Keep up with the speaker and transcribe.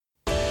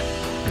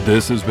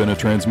This has been a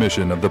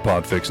transmission of the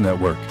Podfix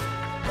Network.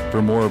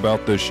 For more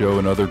about this show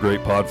and other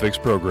great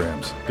Podfix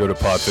programs, go to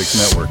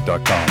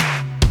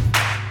podfixnetwork.com.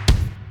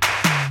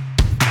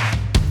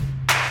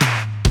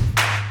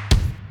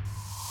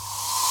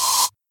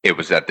 It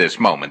was at this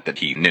moment that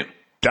he knew.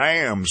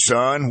 Damn,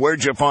 son,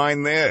 where'd you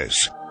find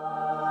this?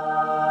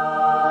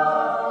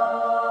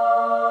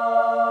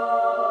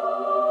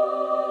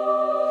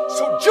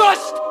 So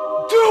just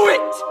do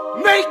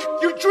it! Make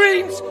your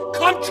dreams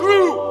come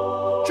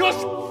true! Just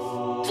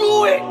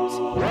do it!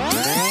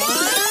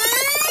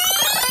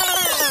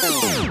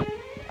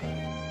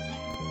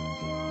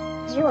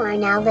 You are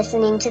now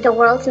listening to the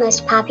world's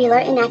most popular,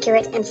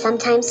 inaccurate, and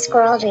sometimes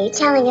squirreled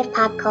retelling of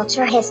pop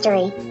culture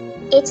history.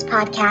 It's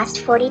Podcast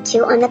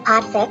 42 on the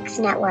Podfix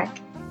Network.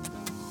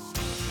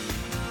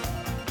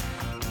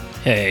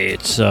 Hey,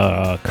 it's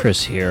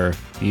Chris here.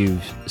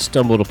 You've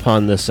stumbled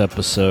upon this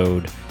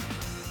episode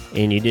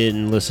and you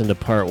didn't listen to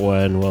part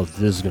one. Well,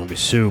 this is going to be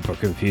super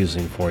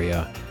confusing for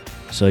you.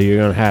 So you're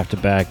going to have to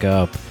back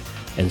up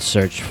and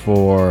search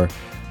for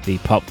the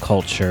Pop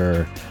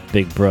Culture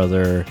Big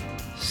Brother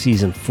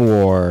Season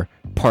 4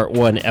 Part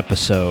 1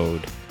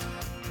 episode.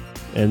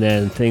 And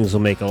then things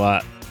will make a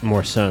lot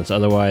more sense.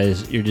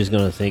 Otherwise, you're just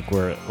going to think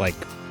we're like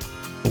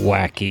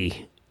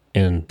wacky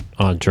and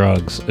on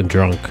drugs and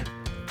drunk.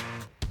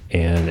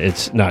 And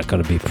it's not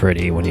going to be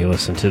pretty when you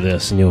listen to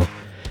this, and you'll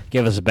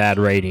give us a bad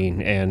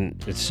rating,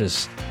 and it's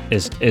just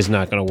is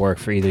not going to work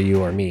for either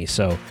you or me.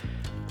 So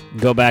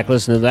go back,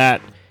 listen to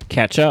that,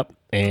 catch up,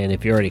 and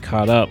if you're already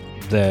caught up,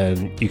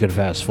 then you can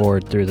fast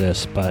forward through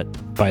this, but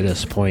by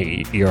this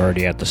point, you're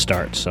already at the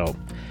start. So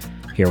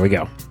here we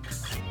go. All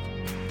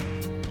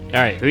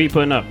right, who are you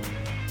putting up?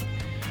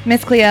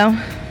 Miss Cleo.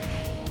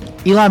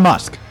 Elon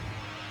Musk.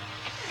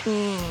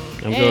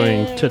 I'm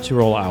going Tootsie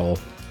Roll Owl.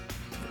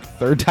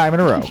 Third time in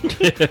a row.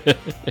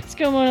 Let's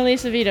go Mona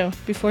Lisa Vito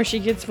before she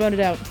gets voted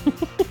out.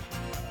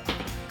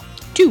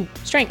 2,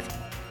 strength.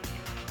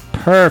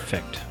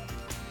 Perfect.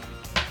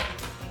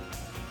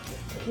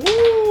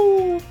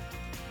 Woo!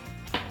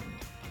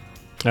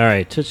 All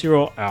right, Tootsie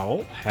Roll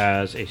Owl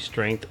has a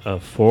strength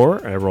of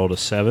 4. I rolled a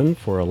 7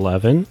 for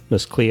 11.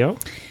 Miss Cleo.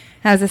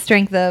 Has a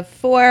strength of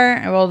 4.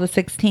 I rolled a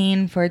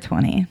 16 for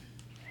 20.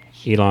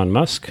 Elon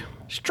Musk.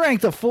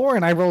 Strength of 4,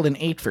 and I rolled an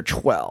 8 for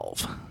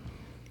 12.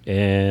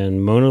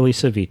 And Mona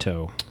Lisa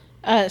Vito.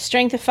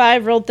 Strength of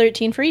 5, rolled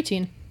 13 for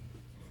 18.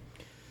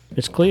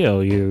 Miss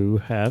Cleo,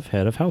 you have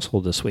head of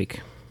household this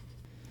week.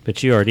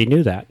 But you already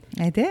knew that.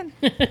 I did.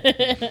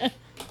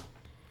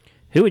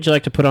 Who would you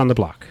like to put on the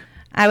block?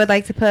 I would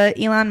like to put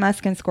Elon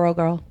Musk and Squirrel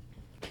Girl.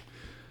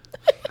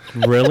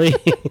 Really?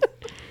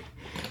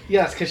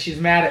 Yes, because she's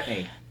mad at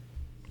me.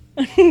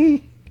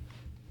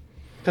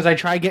 Because I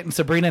tried getting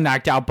Sabrina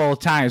knocked out both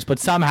times, but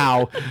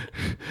somehow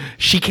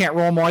she can't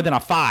roll more than a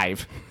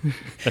 5.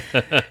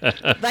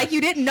 Like you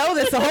didn't know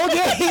this the whole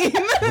game.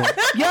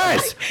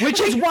 Yes,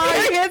 which is why...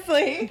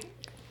 Seriously.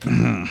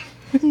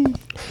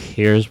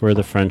 Here's where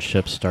the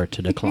friendships start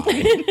to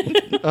decline.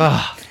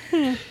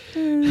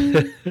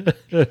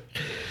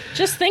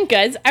 Just think,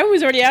 guys, I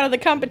was already out of the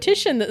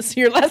competition this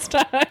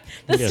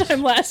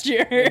time last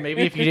year.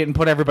 Maybe if you didn't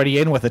put everybody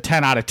in with a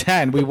 10 out of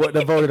 10, we wouldn't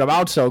have voted them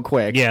out so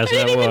quick. Yes,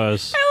 that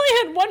was. I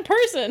only had one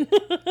person.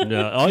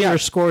 No, all your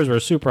scores were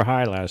super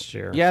high last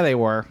year. Yeah, they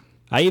were.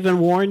 I even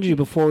warned you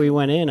before we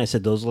went in. I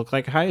said, those look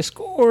like high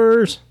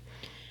scores.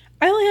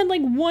 I only had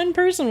like one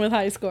person with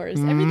high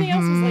scores. Everything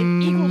else was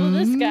like equal to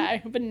this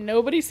guy, but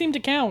nobody seemed to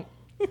count.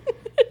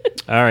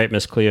 All right,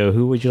 Miss Cleo,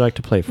 who would you like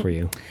to play for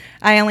you?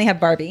 I only have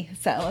Barbie,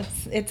 so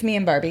it's me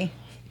and Barbie.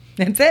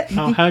 That's it.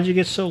 How'd you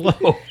get so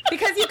low?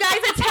 Because you guys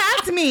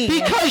attacked me.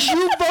 Because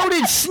you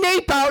voted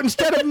Snape out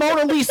instead of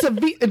Mona Lisa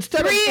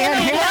instead of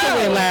Anne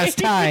Hathaway last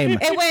time.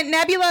 It went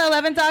Nebula,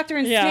 11th Doctor,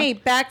 and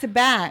Snape back to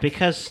back.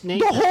 Because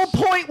Snape... The whole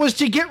point was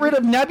to get rid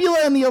of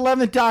Nebula and the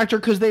 11th Doctor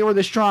because they were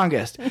the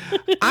strongest.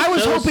 I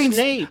was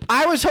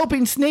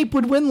hoping Snape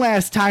would win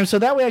last time, so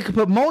that way I could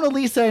put Mona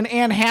Lisa and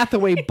Anne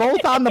Hathaway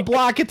both on the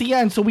block at the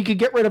end so we could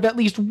get rid of at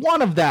least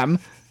one of them.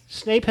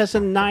 Snape has a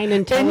 9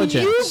 intelligence.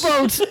 And you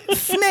vote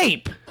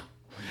Snape.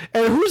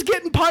 And who's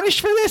getting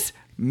punished for this?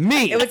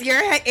 Me. It was your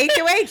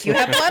HOH. You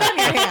have blood on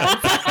your hands.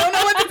 I don't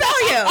know what to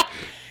tell you.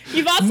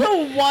 You've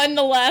also won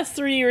the last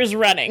 3 years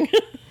running.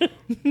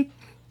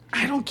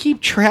 I don't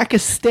keep track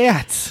of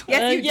stats.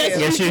 Yes, you do.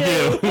 Yes, you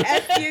do.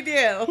 Yes, you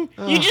do.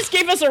 You just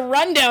gave us a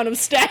rundown of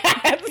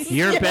stats.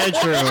 Your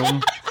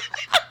bedroom.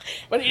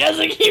 But he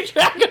doesn't keep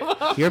track of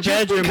them. Your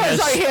bedroom Because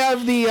has I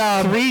have the...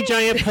 3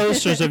 giant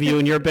posters of you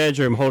in your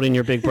bedroom holding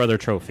your Big Brother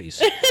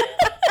trophies.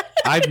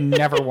 I've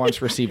never once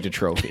received a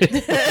trophy.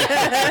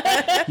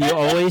 You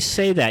always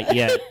say that,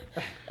 yet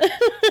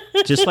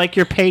just like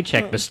your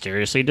paycheck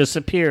mysteriously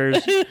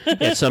disappears,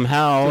 yet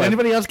somehow... Did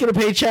anybody else get a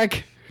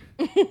paycheck?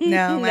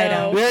 No, I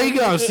don't. There you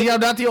go. See,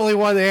 I'm not the only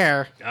one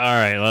there. All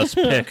right, let's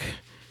pick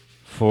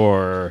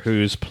for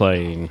who's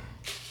playing.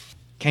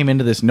 Came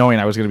into this knowing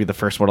I was going to be the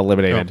first one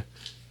eliminated.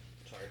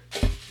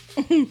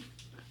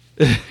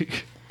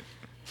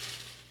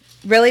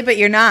 Really? But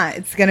you're not.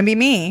 It's going to be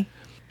me.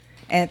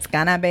 It's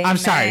gonna be. I'm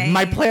sorry.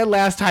 My plan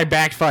last time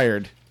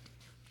backfired.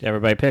 Did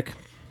everybody pick?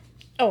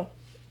 Oh,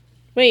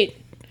 wait,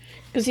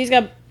 because he's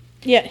got.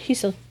 Yeah, he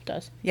still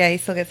does. Yeah, he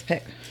still gets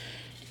picked.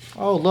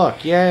 Oh,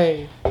 look.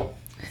 Yay.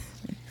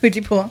 Who'd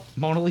you pull?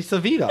 Mona Lisa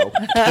Vito.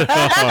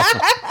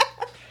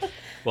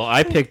 Well,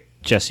 I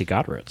picked Jesse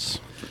Godritz.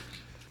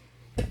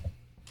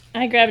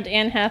 I grabbed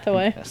Anne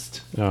Hathaway.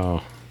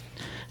 Oh.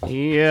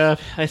 Yeah,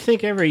 I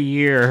think every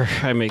year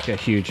I make a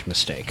huge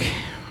mistake.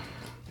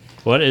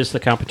 What is the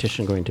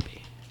competition going to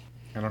be?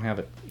 I don't have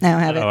it. I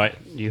don't have it.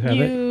 You have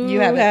it? You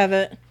have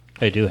it.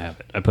 I do have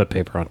it. I put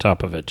paper on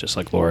top of it, just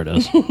like Laura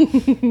does.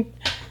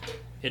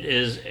 It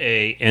is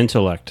a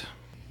intellect.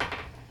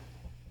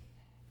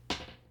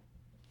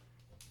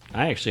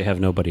 I actually have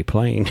nobody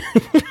playing.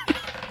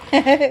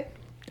 I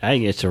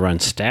get to run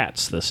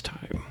stats this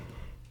time.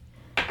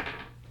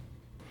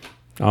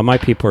 All my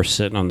people are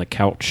sitting on the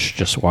couch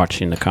just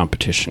watching the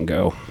competition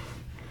go.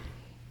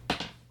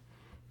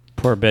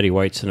 Poor Betty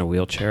White's in a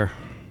wheelchair.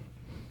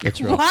 It's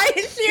real. Why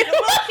is she in a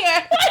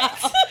wheelchair?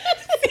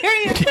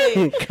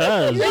 Seriously.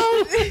 Because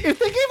If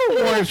they gave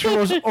awards for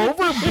those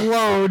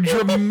overblown,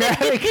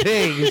 dramatic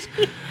things,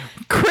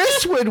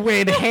 Chris would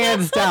win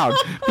hands down.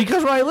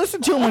 Because when I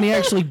listen to him when he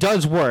actually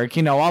does work,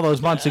 all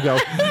those months ago,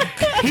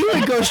 he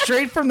would go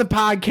straight from the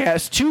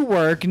podcast to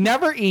work,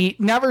 never eat,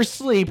 never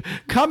sleep,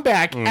 come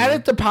back,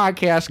 edit the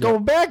podcast, go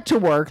back to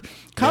work,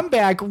 come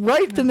back,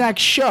 write the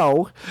next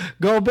show,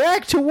 go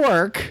back to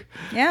work,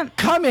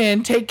 come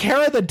in, take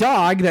care of the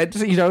dog that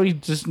he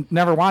just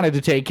never wanted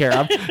to take care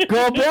of,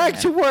 go back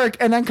to work,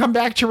 and then come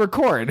back to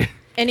record.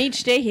 And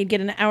each day he'd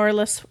get an hour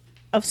less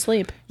of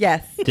sleep.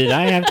 Yes. Did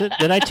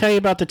I tell you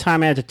about the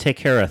time I had to take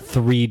care of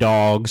 3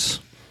 dogs?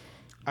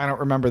 I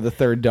don't remember the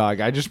third dog.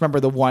 I just remember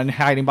the one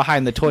hiding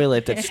behind the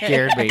toilet that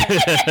scared me.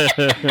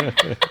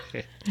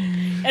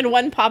 And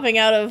one popping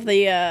out of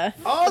the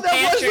that pantry.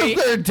 was the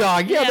third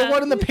dog. Yeah, Yeah. the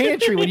one in the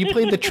pantry when you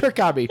played the trick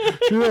on me.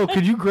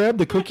 Could you grab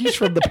the cookies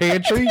from the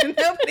pantry?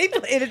 Nobody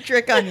played a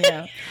trick on you.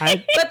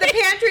 But the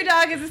pantry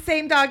dog is the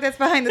same dog that's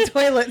behind the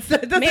toilet, so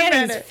it doesn't Man,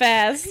 matter. he's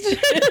fast.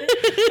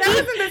 That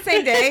wasn't the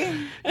same day.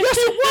 Yes,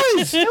 it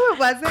was. No, it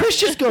wasn't. Chris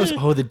just goes,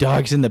 the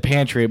dog's in the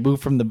pantry. It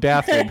moved from the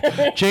bathroom.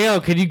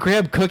 J.O., could you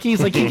grab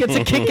cookies? Like, he gets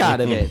a kick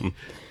out of it.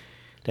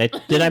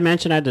 Did I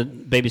mention I had to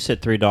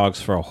babysit 3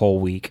 dogs for a whole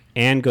week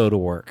and go to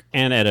work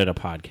and edit a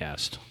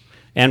podcast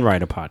and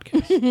write a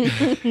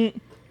podcast?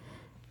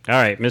 All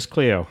right, Miss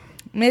Cleo.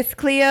 Miss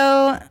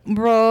Cleo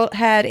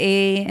had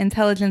a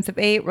intelligence of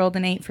 8, rolled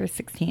an 8 for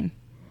 16.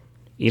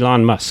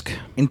 Elon Musk.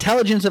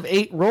 Intelligence of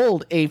 8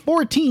 rolled a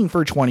 14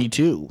 for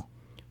 22.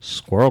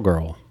 Squirrel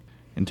Girl.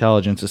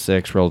 Intelligence of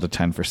 6 rolled a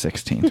 10 for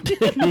 16.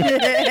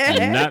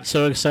 I'm not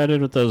so excited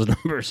with those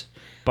numbers.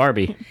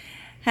 Barbie.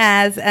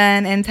 Has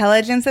an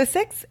intelligence of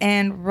 6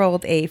 and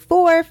rolled a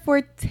 4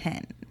 for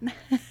 10.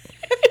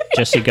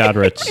 Jesse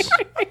Godritz.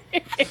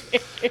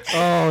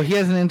 Oh, he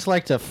has an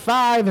intellect of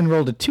 5 and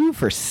rolled a 2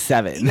 for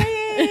 7.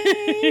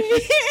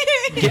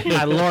 Get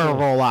my Laura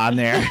roll on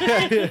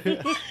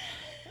there.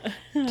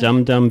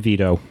 Dum Dum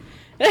Vito.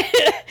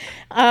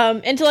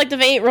 Intellect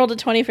of 8 rolled a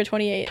 20 for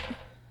 28.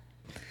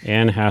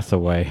 Anne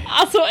Hathaway.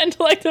 Also,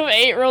 intellect of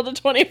 8 rolled a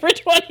 20 for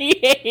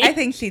 28. I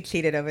think she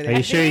cheated over there. Are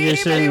you sure you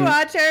just Anybody didn't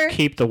watch her?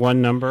 keep the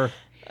one number?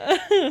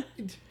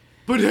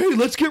 But hey,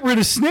 let's get rid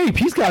of Snape.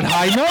 He's got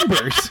high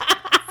numbers.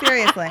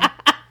 Seriously.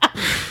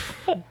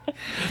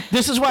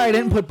 This is why I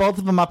didn't put both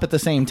of them up at the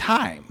same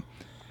time.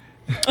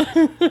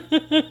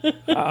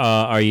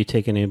 Are you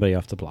taking anybody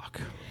off the block?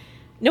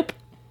 Nope.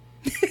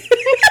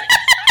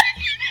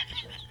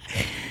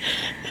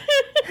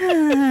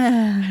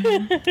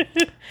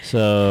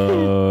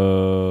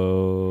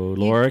 So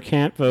Laura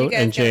can't vote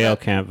guys and can't JL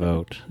vote. can't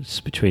vote. It's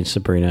between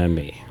Sabrina and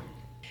me.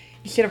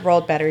 You should have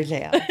rolled better,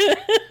 JL.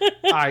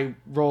 I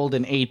rolled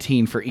an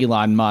 18 for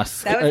Elon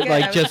Musk. That was good.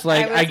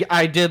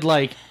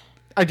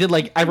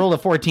 I rolled a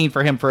 14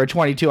 for him for a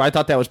 22. I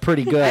thought that was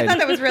pretty I good. thought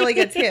that was really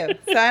good, too.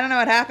 So I don't know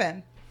what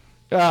happened.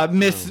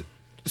 Miss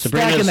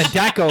Sabrina's- stacking the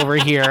deck over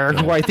here,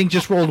 who I think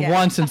just rolled Yeah.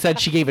 once and said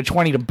she gave a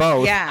 20 to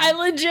both. Yeah. I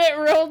legit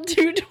rolled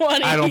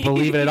 220. I don't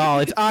believe it at all.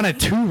 It's on a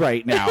 2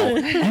 right now.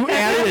 You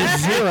added a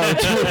 0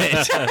 to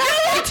it.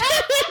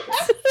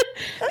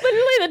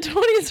 Literally, the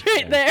 20's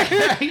right there.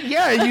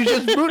 Yeah, you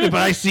just moved it,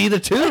 but I see the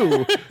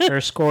 2. Her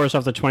scores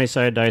off the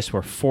 20-sided dice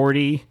were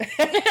 40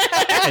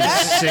 and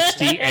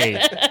 68.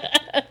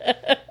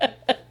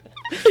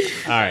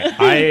 All right,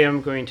 I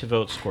am going to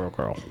vote Squirrel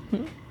Girl.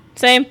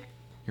 Same.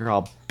 You're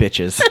all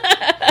bitches.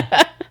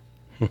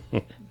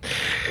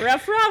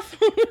 Rough.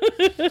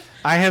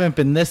 I haven't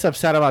been this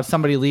upset about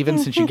somebody leaving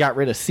since you got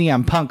rid of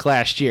CM Punk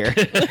last year.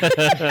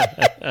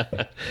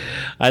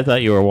 I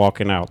thought you were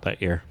walking out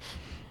that year.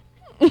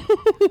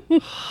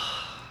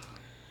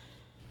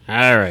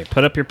 All right,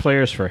 put up your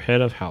players for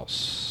head of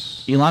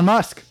house. Elon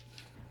Musk.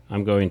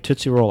 I'm going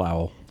Tootsie Roll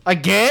Owl.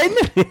 Again?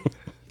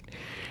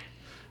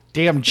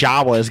 Damn,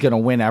 Jawa is going to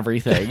win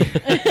everything.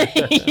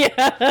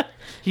 Yeah.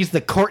 He's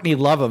the Courtney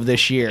Love of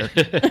this year.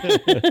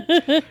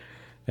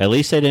 At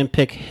least I didn't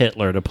pick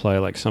Hitler to play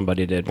like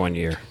somebody did one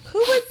year. Who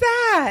was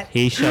that? that?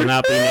 He shall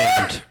not be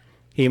named.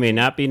 He may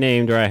not be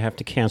named, or I have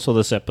to cancel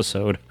this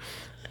episode.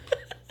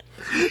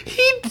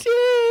 He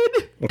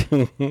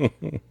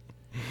did.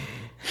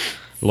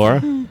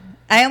 Laura?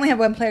 I only have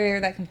one player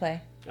that can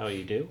play. Oh,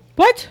 you do?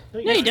 What? No,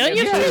 you don't.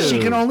 You don't. She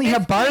can only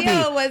have Barbie.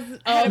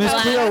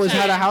 Miss Cleo was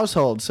head of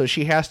household, so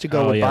she has to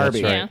go with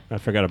Barbie. That's right. I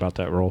forgot about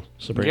that role.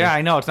 Sabrina. Yeah,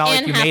 I know. It's not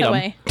like you made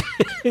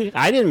him.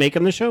 I didn't make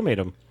him. The show made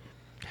him.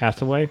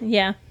 Hathaway?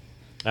 Yeah.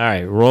 All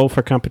right. Roll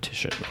for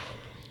competition.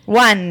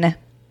 1.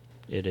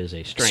 It is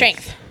a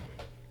strength.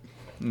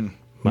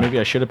 Maybe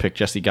I should have picked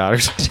Jesse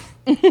Goddard.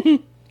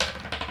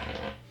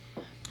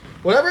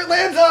 Whatever it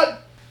lands on.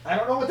 I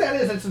don't know what that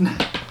is. It's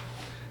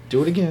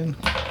do it again.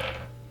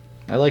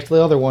 I liked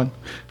the other one.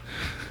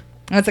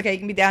 That's okay. You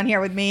can be down here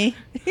with me.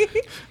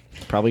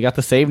 Probably got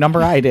the same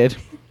number I did.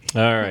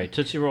 All right.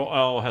 Tootsie Roll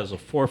Owl has a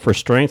 4 for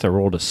strength. I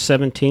rolled a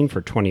 17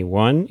 for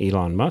 21.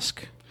 Elon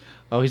Musk.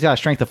 Oh, he's got a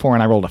strength of 4,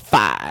 and I rolled a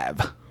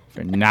 5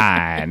 for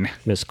 9.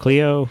 Miss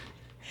Cleo.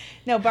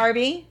 No,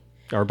 Barbie.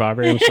 Or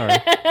Barbie, I'm sorry.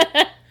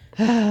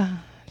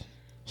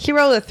 She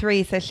rolled a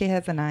 3, so she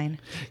has a 9.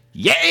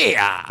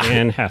 Yeah!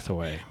 And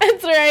Hathaway.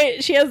 That's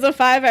right. She has a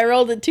 5. I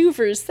rolled a 2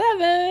 for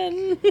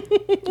 7.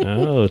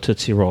 Oh,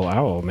 Tootsie Roll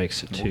Owl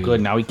makes it 2. Well,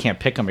 good. Now we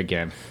can't pick him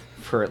again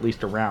for at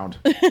least a round.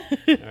 All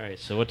right.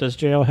 So what does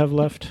JL have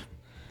left?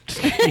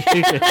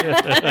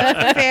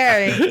 That's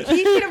fair.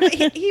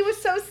 He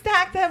was so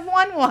stacked to have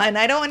won one.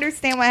 I don't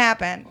understand what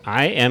happened.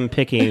 I am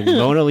picking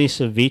Mona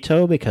Lisa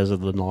Vito because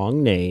of the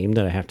long name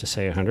that I have to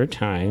say 100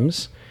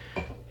 times.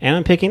 And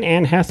I'm picking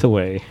Anne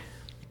Hathaway.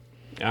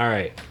 All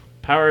right.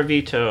 Power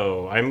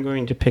Veto. I'm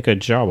going to pick a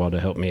Jawa to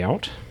help me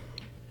out.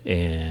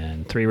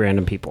 And 3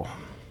 random people.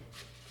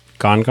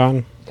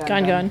 Gone.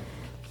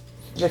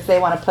 Just they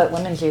want to put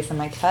lemon juice in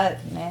my cut,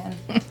 man.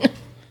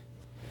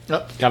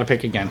 Oh, gotta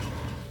pick again.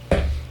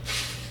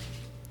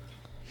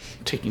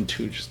 Taking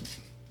 2 just...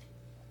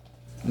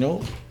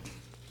 No.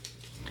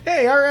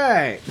 Hey, all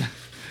right.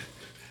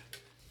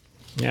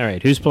 All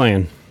right. Who's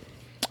playing?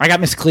 I got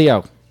Miss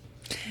Cleo.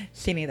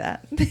 She knew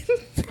that.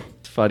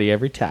 It's funny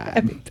every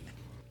time.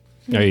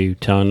 Are you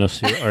telling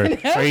us? Or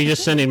are you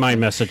just sending my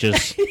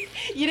messages?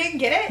 You didn't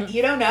get it?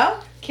 You don't know?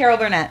 Carol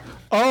Burnett.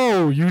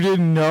 Oh, you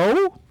didn't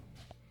know?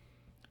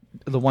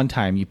 The one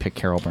time you picked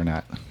Carol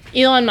Burnett.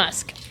 Elon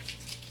Musk.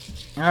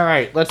 All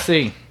right, let's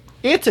see.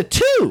 It's a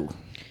 2.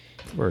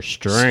 For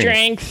strength.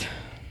 Strength.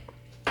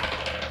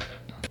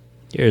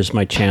 Here's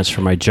my chance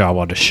for my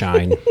Jawa to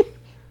shine.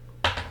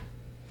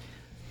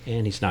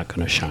 And he's not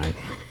going to shine.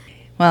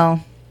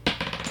 Well,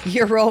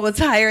 your roll was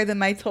higher than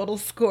my total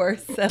score,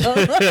 so...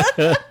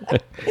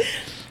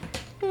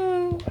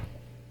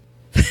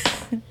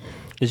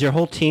 Is your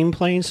whole team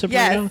playing,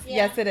 Sabrina?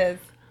 Yes, it is.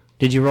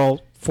 Did you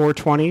roll 4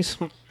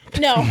 20s?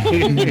 No.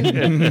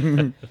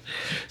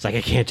 It's like,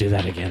 I can't do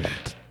that again.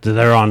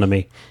 They're on to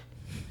me.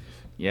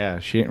 Yeah,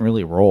 she didn't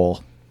really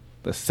roll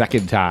the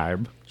second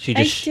time. She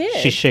just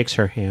she shakes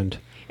her hand.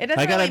 It doesn't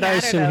I got really a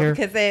dice matter, in though, here.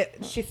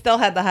 because she still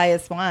had the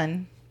highest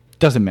one.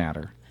 Doesn't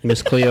matter.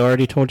 Miss Cleo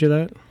already told you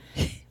that?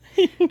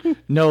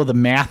 No, the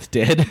math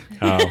did.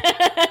 Oh.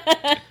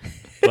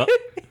 Well,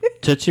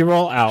 Tootsie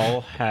Roll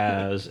Owl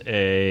has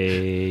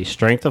a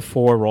strength of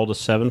 4, rolled a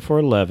 7 for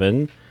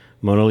 11.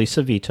 Mona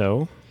Lisa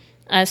Vito.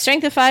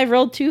 Strength of 5,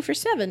 rolled 2 for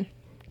 7.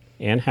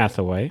 Anne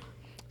Hathaway.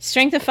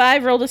 Strength of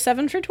 5, rolled a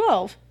 7 for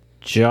 12.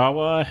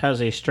 Jawa has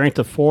a strength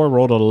of 4,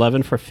 rolled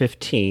 11 for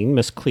 15.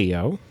 Miss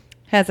Cleo.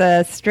 Has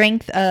a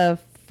strength of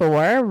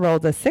 4,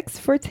 rolled a 6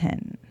 for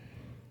 10.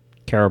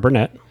 Carol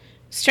Burnett.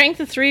 Strength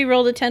of 3,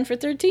 rolled a 10 for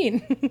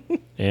 13.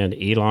 And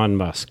Elon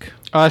Musk.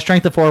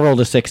 Strength of 4, rolled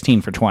a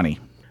 16 for 20.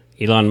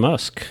 Elon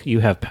Musk,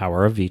 you have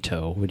power of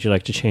veto. Would you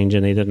like to change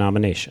any of the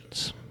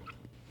nominations?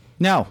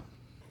 No.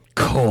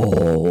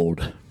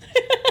 Cold.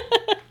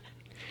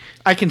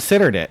 I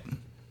considered it.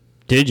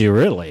 Did you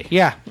really?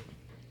 Yeah.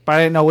 But I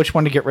didn't know which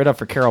one to get rid of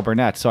for Carol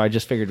Burnett, so I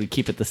just figured we'd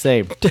keep it the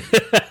same.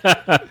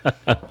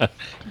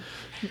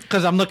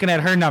 Because I'm looking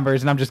at her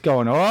numbers and I'm just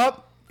going,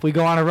 oh, if we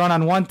go on a run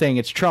on one thing,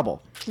 it's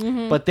trouble.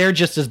 Mm-hmm. But they're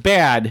just as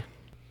bad,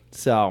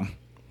 so.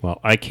 Well,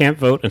 I can't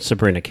vote and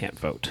Sabrina can't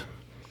vote.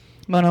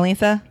 Mona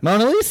Lisa?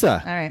 Mona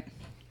Lisa. All right.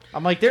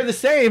 I'm like, they're the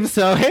same,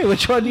 so hey,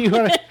 which one do you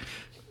want to...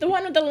 The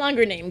one with the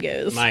longer name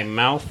goes. My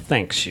mouth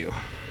thanks you.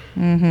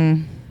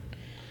 Mm-hmm.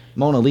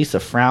 Mona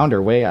Lisa frowned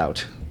her way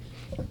out.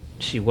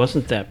 She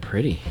wasn't that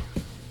pretty.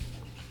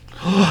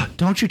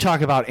 Don't you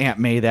talk about Aunt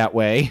May that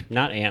way.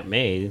 Not Aunt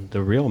May,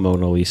 the real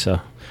Mona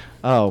Lisa.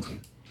 Oh.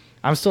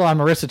 I'm still on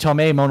Marissa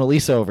Tomei Mona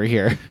Lisa over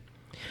here.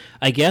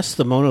 I guess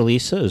the Mona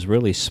Lisa is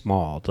really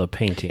small, the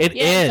painting. It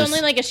Yeah, is. it's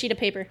only like a sheet of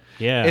paper.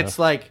 Yeah. It's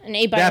like An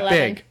 8 by that 11.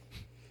 big.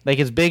 Like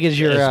as big as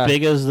your... as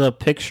big as the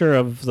picture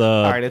of the...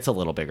 All right, it's a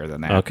little bigger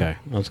than that. Okay.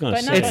 I was going to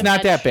But say. not It's by not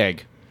much. that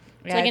big.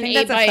 Yeah, like I an think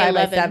 8 that's a by 5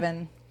 11. by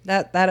 7.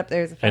 That up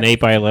there is a 5. An 8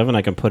 by 11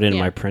 I can put in Yeah.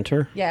 my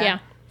printer? Yeah. Yeah.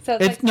 So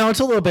It's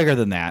a little bigger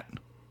than that.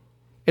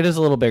 It is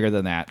a little bigger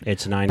than that.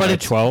 It's 9 by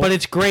 12. But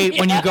it's great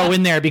when you go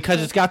in there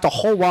because it's got the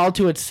whole wall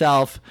to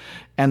itself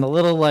and the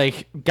little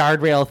like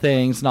guardrail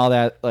things and all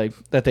that like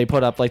that they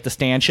put up, like the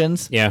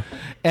stanchions. Yeah.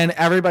 And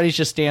everybody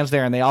just stands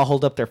there and they all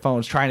hold up their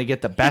phones trying to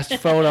get the best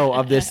photo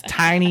of this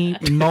tiny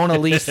Mona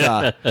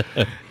Lisa.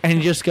 And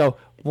you just go,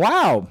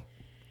 wow,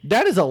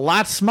 that is a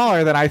lot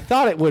smaller than I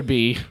thought it would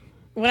be.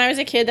 When I was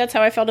a kid, that's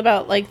how I felt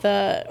about like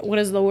what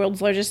is the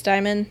world's largest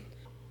diamond?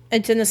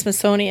 It's in the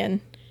Smithsonian.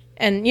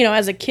 And, you know,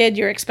 as a kid,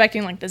 you're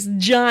expecting like this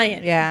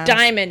giant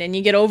diamond, and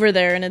you get over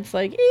there and it's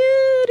like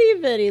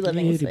itty bitty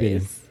living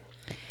space.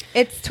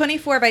 It's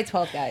 24 by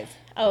 12, guys.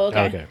 Oh,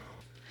 okay.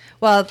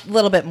 Well, a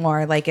little bit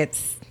more. Like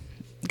it's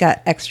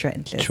got extra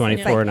inches.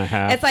 24 and a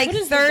half. It's like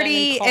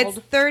 30. It's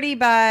 30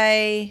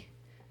 by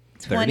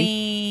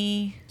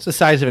 20. It's the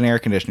size of an air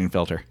conditioning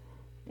filter.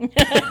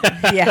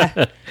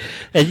 Yeah.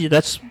 And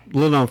that's a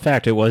little known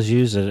fact. It was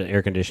used as an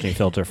air conditioning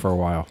filter for a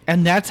while.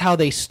 And that's how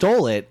they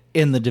stole it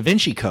in the Da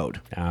Vinci Code.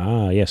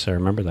 Ah, yes, I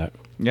remember that.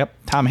 Yep.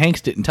 Tom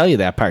Hanks didn't tell you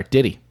that part,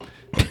 did he?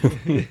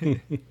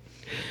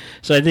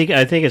 So I think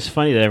it's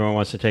funny that everyone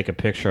wants to take a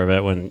picture of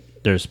it when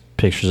there's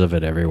pictures of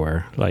it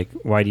everywhere. Like,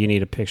 why do you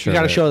need a picture You of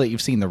it? got to show that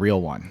you've seen the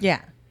real one. Yeah.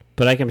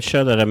 But I can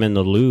show that I'm in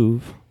the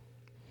Louvre.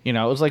 You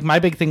know, it was like my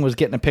big thing was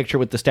getting a picture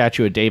with the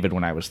statue of David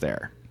when I was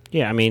there.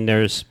 Yeah, I mean,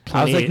 there's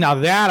plenty. I was like, now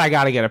that I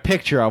got to get a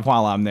picture of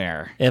while I'm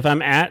there. If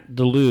I'm at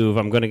the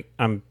Louvre,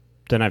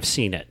 then I've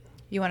seen it.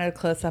 You wanted a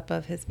close up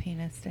of his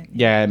penis, didn't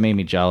you? Yeah, it made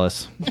me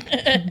jealous.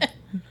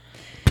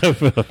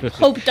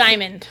 Hope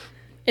Diamond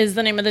is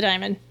the name of the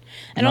diamond.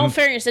 And in all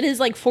fairness, it is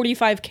like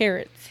 45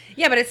 carats.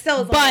 Yeah, but it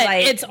still is But only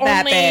like it's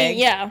that only- big.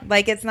 yeah.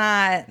 Like it's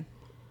not.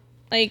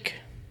 Like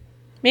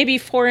maybe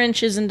 4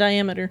 inches in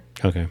diameter.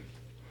 Okay.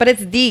 But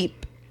it's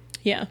deep.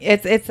 Yeah.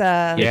 It's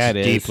Yeah, it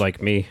is. Deep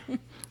like me.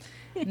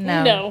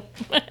 no. No.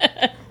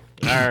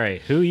 All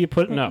right, who are you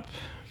putting up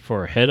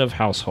for head of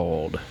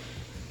household?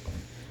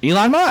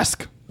 Elon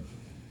Musk.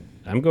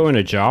 I'm going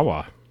to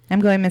Jawa. I'm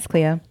going Miss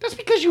Cleo. That's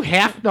because you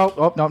have...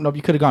 No,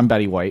 you could have gone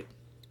Betty White.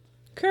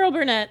 Carol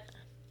Burnett.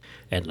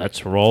 And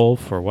let's roll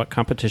for what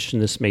competition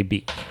this may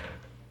be.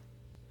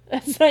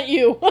 That's not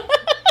you.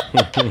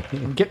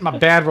 I'm getting my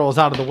bad rolls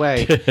out of the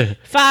way.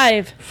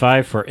 5.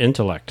 5 for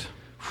intellect.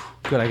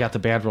 Good, I got the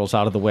bad rolls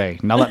out of the way.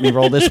 Now let me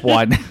roll this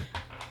one.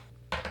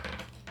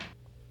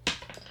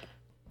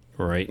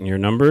 Right in your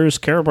numbers,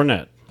 Carol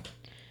Burnett.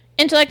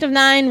 Intellect of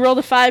 9. Roll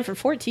the 5 for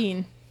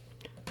 14.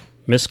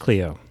 Miss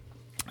Cleo.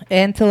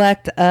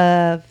 Intellect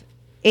of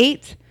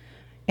 8.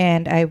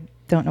 And I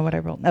don't know what I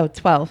rolled. Oh,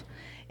 12.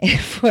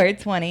 For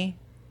 20.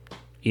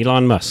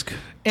 Elon Musk.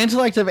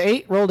 Intellect of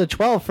 8 rolled a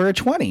 12 for a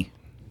 20.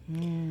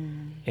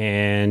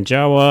 And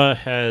Jawa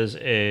has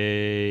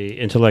a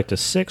intellect of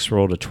 6,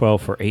 rolled a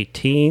 12 for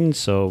 18.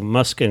 So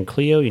Musk and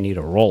Cleo, you need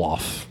a roll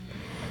off.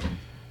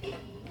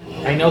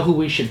 I know who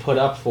we should put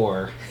up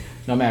for,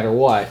 no matter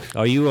what.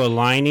 Are you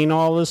aligning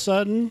all of a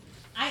sudden?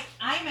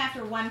 I'm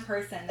after one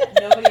person that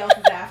nobody else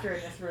is after in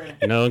this room.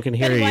 No one can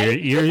hear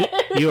you.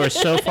 You are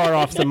so far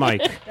off the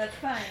mic. That's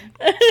fine.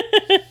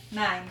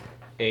 9.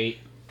 8.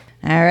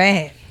 All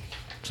right.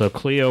 So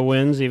Cleo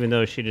wins, even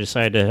though she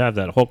decided to have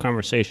that whole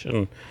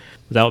conversation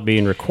without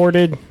being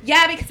recorded.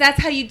 Yeah, because that's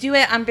how you do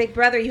it on Big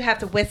Brother. You have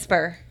to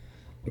whisper.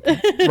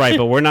 Right,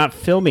 but we're not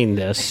filming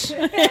this.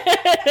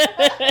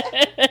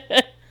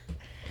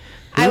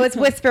 I was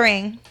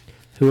whispering.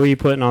 Who are you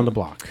putting on the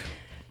block?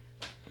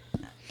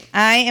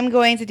 I am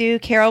going to do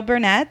Carol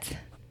Burnett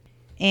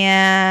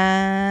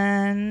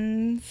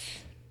and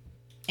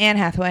Anne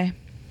Hathaway.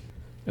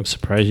 I'm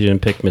surprised you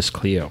didn't pick Miss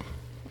Cleo.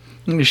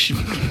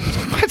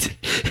 What?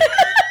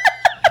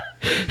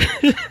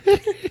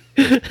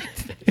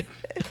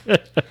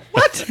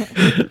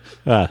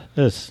 What?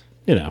 This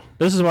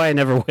is why I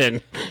never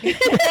win.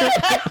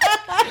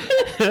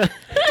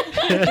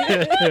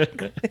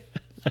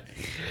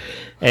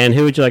 And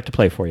who would you like to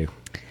play for you?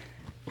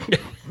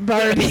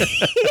 Barbie.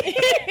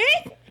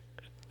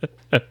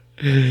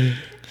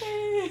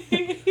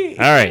 All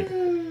right.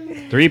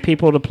 3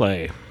 people to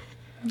play.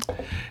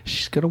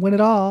 She's going to win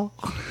it all.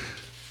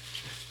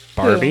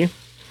 Barbie.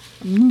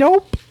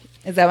 Nope.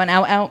 Is that one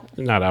out?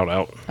 Not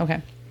out.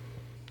 Okay.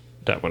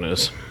 That one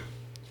is.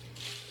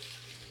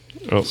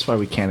 That's why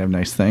we can't have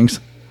nice things.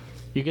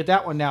 You get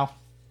that one now.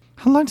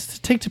 How long does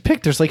it take to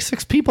pick? There's like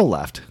 6 people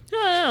left. I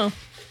don't know.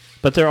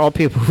 But they're all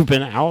people who've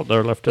been out.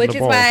 They're left in Which the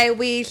is bowl. why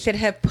we should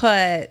have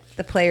put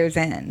the players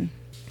in.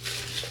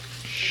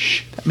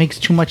 That makes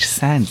too much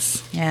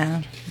sense.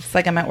 Yeah. It's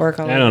like I'm at work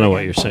all I don't know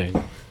what you're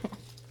saying.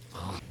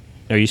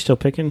 Are you still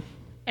picking?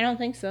 I don't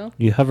think so.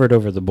 You hovered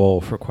over the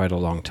bowl for quite a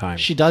long time.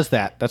 She does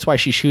that. That's why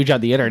she's huge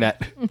on the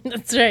internet.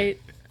 That's right.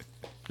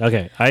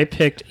 Okay, I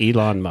picked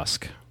Elon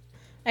Musk.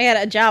 I got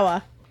a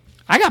Jawa.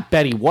 I got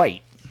Betty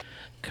White.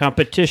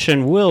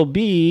 Competition will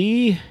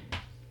be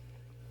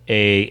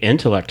a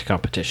intellect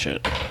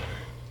competition.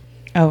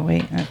 Oh,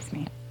 wait. That's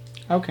me.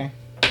 Okay.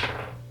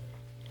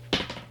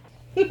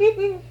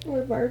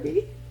 Or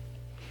Barbie.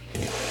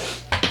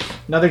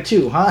 Another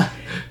 2, huh?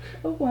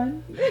 A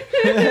 1.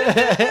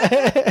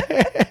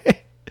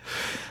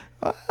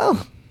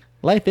 Well,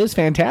 Life is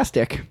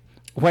fantastic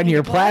when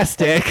you're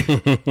plastic.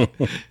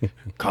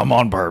 Come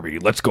on, Barbie.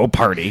 Let's go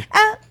party.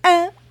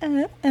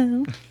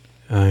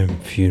 I'm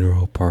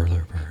funeral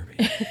parlor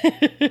Barbie.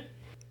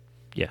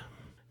 Yeah.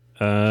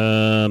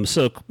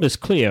 So, Miss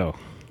Cleo,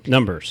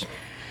 numbers.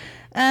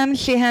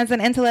 She has an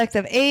intellect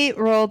of 8,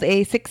 rolled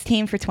a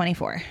 16 for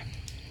 24.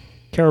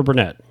 Carol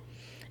Burnett.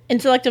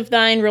 Intellect of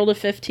 9, rolled a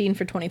 15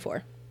 for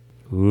 24.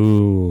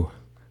 Ooh.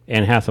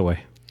 Anne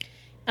Hathaway.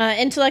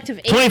 Intellect of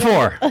 8.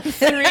 24.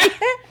 3.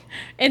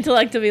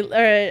 Intellect of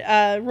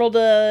rolled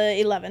a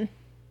 11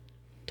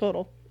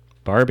 total.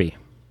 Barbie.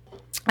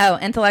 Oh,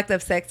 intellect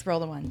of 6,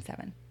 rolled a 1,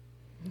 7.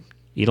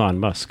 Elon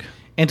Musk.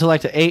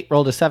 Intellect of 8,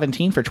 rolled a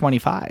 17 for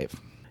 25.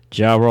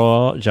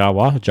 Jawa.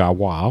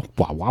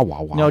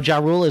 No, Ja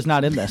Rule is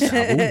not in this.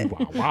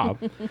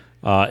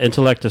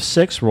 Intellect of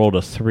 6, rolled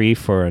a 3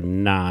 for a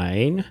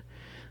 9.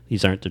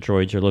 These aren't the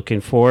droids you're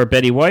looking for.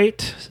 Betty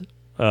White.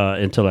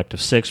 Intellect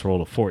of 6,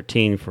 rolled a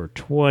 14 for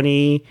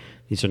 20.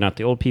 These are not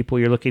the old people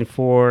you're looking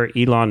for.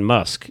 Elon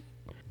Musk.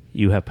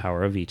 You have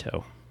power of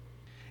veto.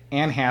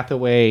 Anne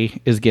Hathaway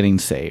is getting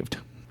saved.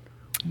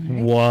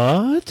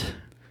 What?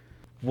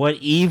 What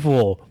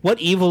evil? What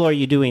evil are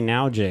you doing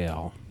now,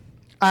 JL?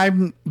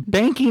 I'm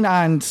banking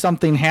on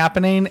something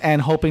happening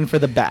and hoping for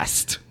the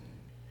best.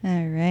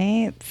 All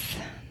right.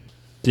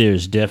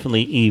 There's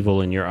definitely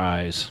evil in your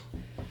eyes.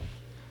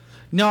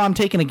 No, I'm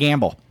taking a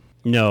gamble.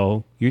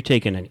 No, you're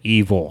taking an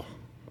evil.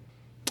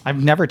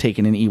 I've never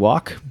taken an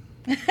Ewok.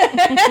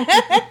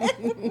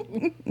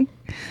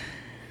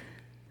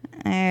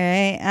 All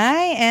right.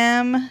 I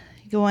am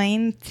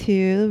going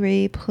to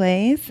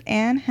replace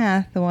Anne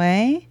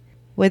Hathaway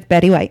with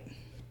Betty White.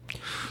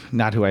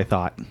 Not who I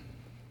thought.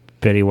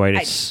 Betty White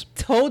I is...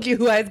 told you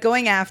who I was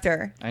going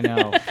after. I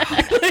know.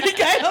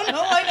 I don't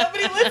know why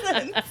nobody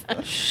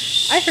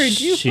listens. I heard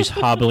you. She's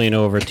hobbling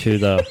over to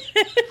the...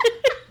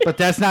 But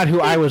that's not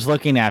who I was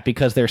looking at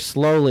because they're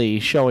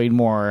slowly showing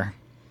more.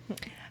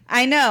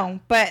 I know,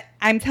 but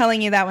I'm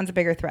telling you that one's a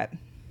bigger threat.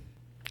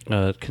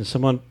 Can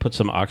someone put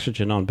some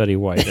oxygen on Betty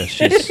White as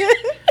she's...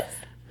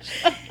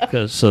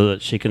 so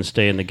that she can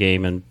stay in the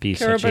game and be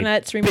Cara such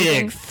Burnett's a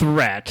big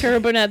threat. Cara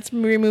Burnett's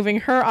removing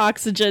her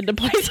oxygen to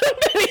place on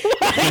Betty White.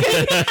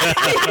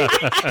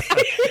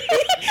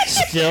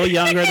 Still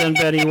younger than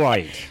Betty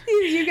White.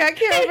 You got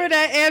Cara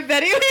Burnett and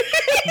Betty White.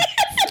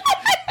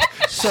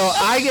 So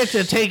I get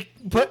to take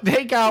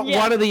out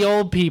one of the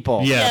old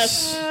people.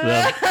 Yes.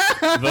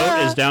 The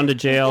vote is down to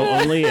jail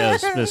only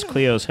as Miss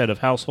Cleo's head of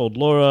household,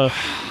 Laura,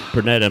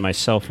 Burnett, and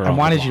myself are I on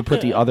wanted the you to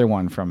put the other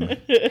one from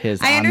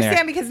his I on understand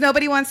there. because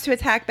nobody wants to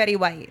attack Betty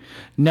White.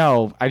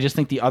 No, I just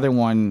think the other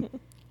one...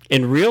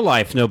 In real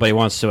life, nobody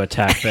wants to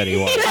attack Betty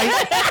White.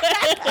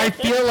 I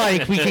feel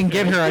like we can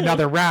get her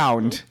another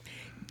round.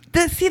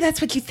 See,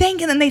 that's what you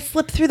think, and then they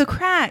slip through the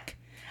crack.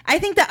 I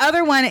think the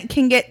other one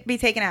can be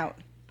taken out.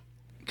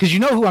 Because you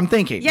know who I'm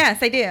thinking.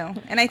 Yes, I do. And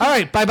I think all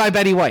right, bye-bye,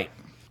 Betty White.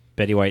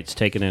 Betty White's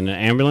taken in an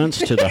ambulance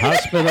to the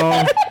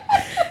hospital.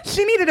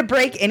 She needed a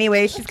break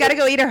anyway. She's got to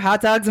go eat her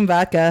hot dogs and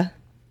vodka.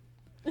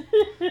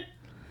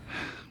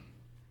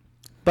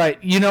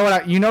 But you know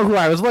what? You know who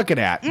I was looking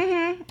at.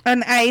 Mm-hmm.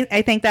 And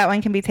I think that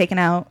one can be taken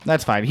out.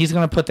 That's fine. He's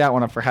going to put that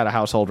one up for head of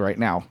household right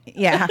now.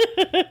 Yeah.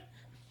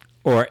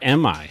 Or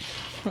am I?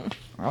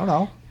 I don't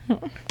know.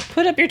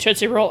 Put up your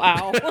Tootsie Roll,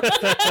 owl.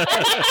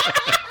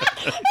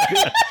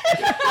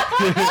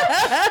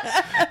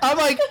 I'm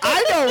like,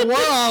 I know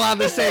we're all on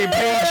the same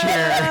page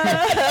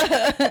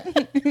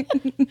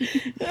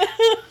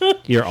here.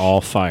 You're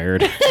all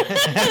fired.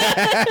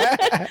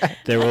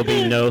 There will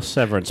be no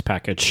severance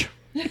package.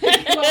 Well,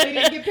 we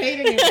didn't get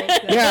paid anyway. So.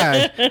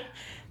 Yeah.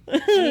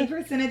 The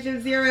percentage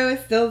of 0 is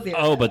still 0.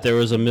 Oh, but there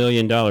was $1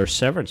 million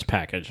severance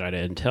package I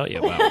didn't tell you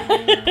about.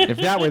 If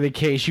that were the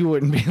case, you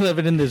wouldn't be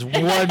living in this one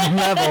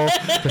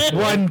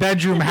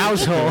bedroom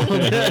household.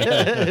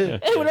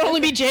 It would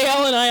only be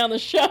JL and I on the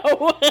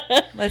show.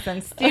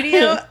 Listen,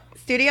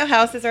 studio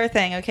houses are a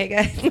thing, okay,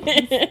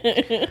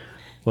 guys?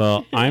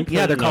 Well, I'm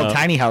Yeah, they're called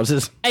tiny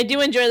houses. I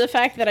do enjoy the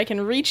fact that I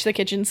can reach the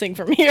kitchen sink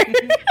from here.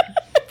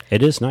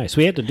 It is nice.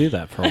 We had to do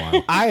that for a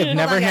while. I have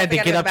never on, had guys,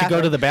 to I get gotta up to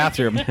go to the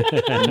bathroom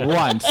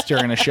once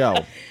during a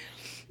show.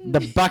 The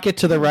bucket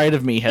to the right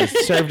of me has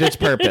served its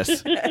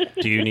purpose.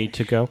 Do you need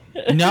to go?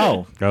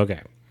 No,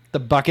 Okay. the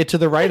bucket to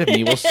the right of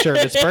me will serve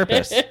its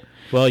purpose.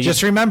 Well, you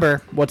Just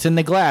remember, what's in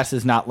the glass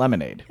is not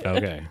lemonade.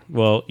 okay.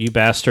 Well, you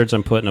bastards,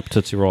 I'm putting up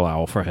Tootsie Roll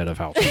Owl for head of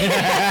house.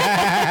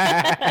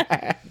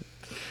 I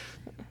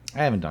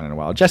haven't done it in a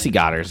while. Jesse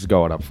Goddard is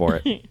going up for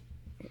it.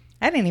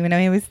 I didn't even know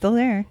he was still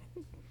there.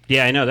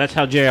 Yeah, I know. That's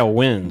how JL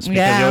wins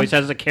because he Yeah. always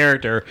has a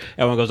character.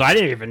 Everyone goes, I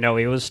didn't even know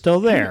he was still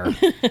there.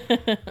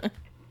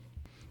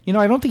 You know,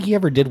 I don't think he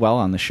ever did well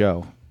on the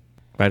show.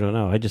 I don't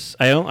know.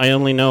 I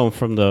only know him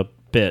from the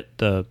bit,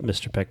 the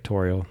Mr.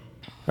 Pectorial. All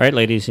right,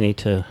 ladies, you need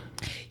to.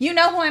 You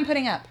know who I'm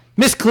putting up.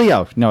 Miss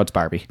Cleo. No, it's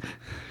Barbie.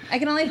 I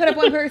can only put up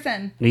one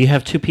person. You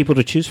have two people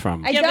to choose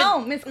from. I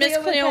don't. Miss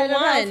Cleo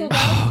won.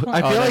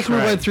 I feel like we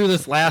went through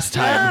this last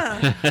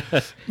time.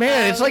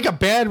 Man, it's like a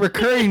bad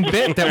recurring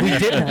bit that we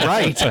didn't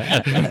write.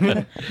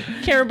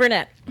 Cara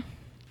Burnett.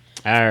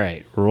 All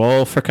right,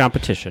 roll for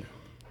competition.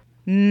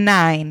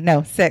 9.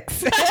 No,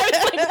 6.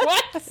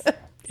 What?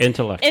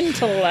 Intellect.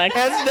 Intellect.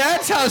 And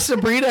that's how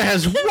Sabrina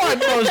has won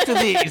most of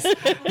these.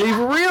 They've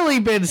really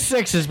been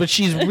 6s, but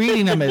she's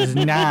reading them as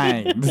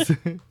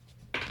 9s.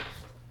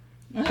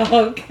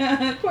 Oh,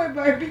 God. Poor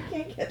Barbie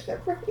can't get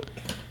that right.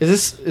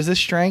 Is this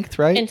strength,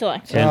 right?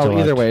 Intellect. Oh,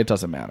 either way, it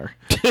doesn't matter.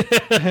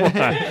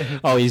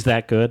 Oh, he's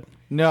that good?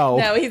 No.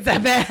 No, he's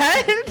that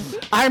bad.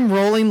 I'm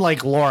rolling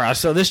like Laura,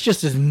 so this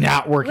just is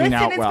not working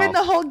out Listen, well. it's been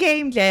the whole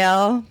game,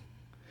 Dale.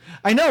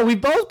 I know, we've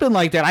both been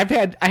like that.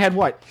 I had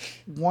what?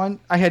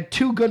 I had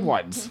 2 good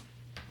ones.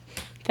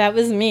 That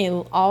was me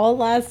all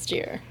last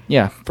year.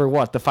 Yeah, for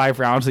what? The 5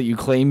 rounds that you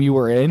claim you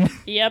were in?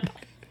 Yep.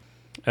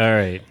 All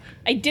right.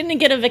 I didn't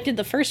get evicted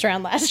the first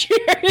round last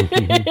year.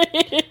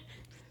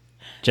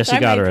 Jesse so I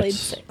might have Goddard. played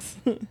 6.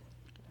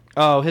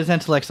 Oh, his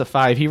intellect's a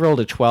 5. He rolled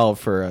a 12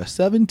 for a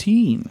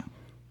 17.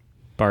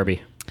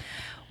 Barbie.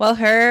 Well,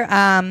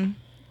 her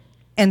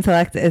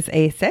intellect is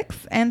a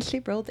 6, and she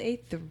rolled a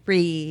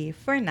 3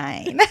 for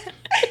 9.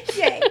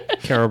 Yay.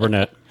 Carol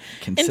Burnett.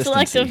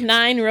 Intellect of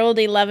 9, rolled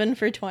 11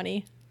 for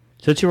 20.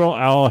 Tootsie Roll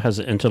Owl has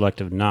an intellect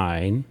of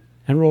 9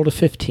 and rolled a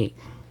 15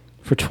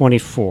 for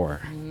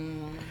 24.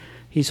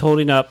 He's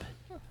holding up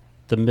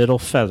the middle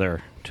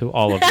feather to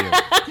all of you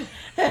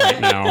right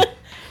now.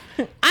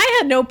 I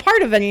had no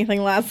part of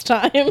anything last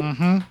time.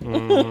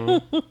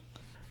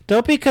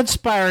 Don't be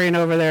conspiring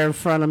over there in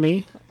front of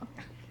me.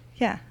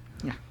 Yeah.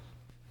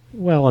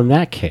 Well, in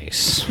that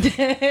case,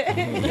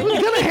 It was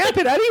going to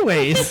happen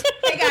anyways.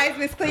 Hey, guys,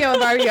 Miss Cleo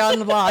and Barbie are on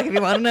the blog if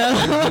you want to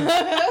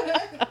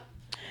know.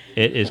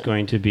 it is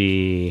going to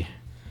be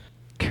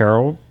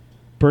Carol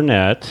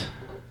Burnett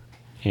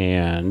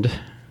and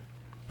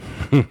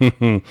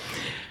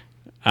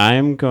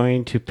I'm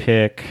going to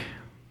pick...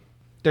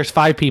 There's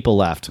 5 people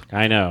left.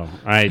 I know.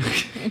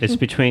 It's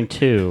between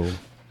 2.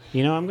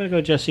 You know, I'm going to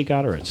go Jesse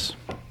Goddard's.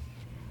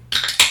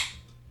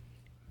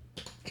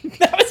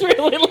 That was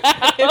really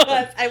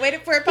loud. I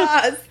waited for a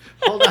pause.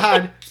 Hold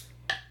on.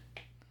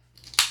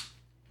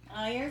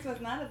 Oh, yours was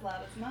not as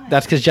loud as mine.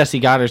 That's because Jesse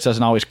Goddard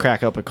doesn't always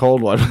crack up a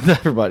cold one with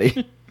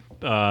everybody.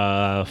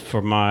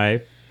 For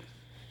my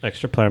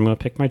extra player, I'm going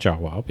to pick my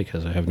Jawa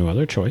because I have no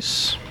other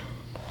choice.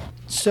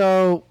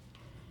 So,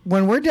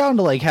 when we're down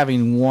to like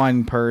having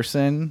one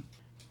person,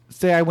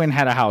 say I win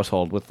head of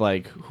household with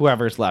like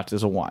whoever's left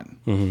is a 1.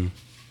 Mm-hmm.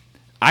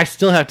 I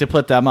still have to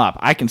put them up.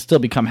 I can still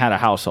become head of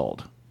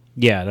household.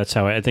 Yeah,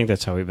 I think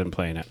that's how we've been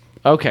playing it.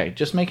 Okay,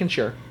 just making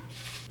sure.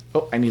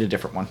 Oh, I need a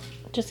different one.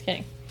 Just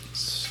kidding.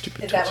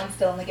 Stupid. Is that one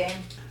still in the game?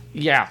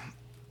 Yeah,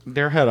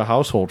 they're head of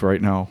household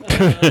right now.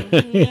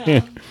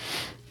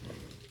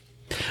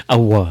 A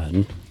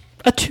 1,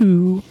 a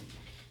 2,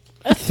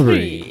 a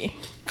 3.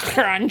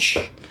 Crunch.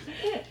 All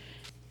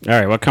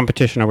right, what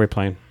competition are we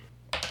playing?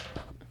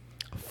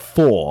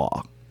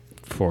 4.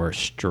 For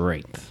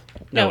strength.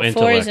 No,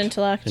 4 is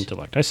intellect.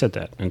 Intellect. I said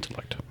that.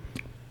 Intellect.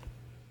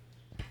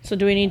 So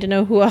do we need to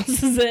know who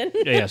else is in?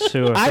 Yes.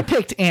 Who? I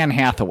picked Anne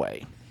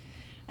Hathaway.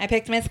 I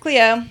picked Miss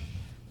Cleo.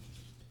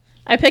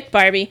 I picked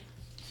Barbie.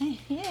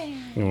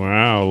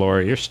 Wow,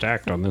 Laura, you're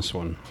stacked on this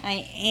one.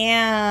 I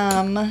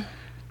am.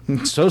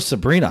 So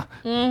Sabrina.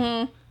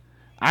 Mm-hmm.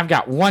 I've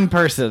got one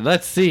person.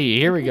 Let's see.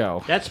 Here we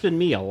go. That's been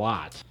me a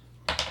lot.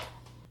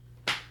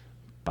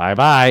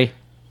 Bye-bye.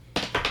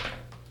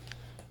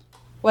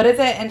 What is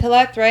it?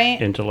 Intellect,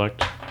 right?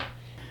 Intellect.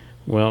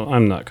 Well,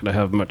 I'm not going to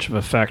have much of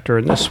a factor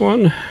in this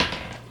one.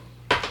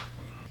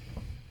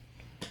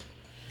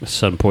 The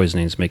sun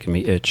poisoning is making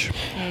me itch.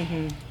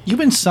 Mm-hmm. You've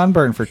been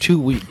sunburned for 2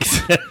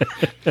 weeks.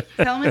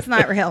 Tell him it's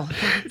not real.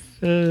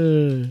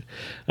 All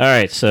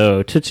right,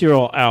 so Tootsie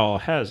Roll Owl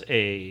has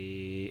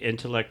a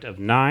intellect of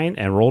 9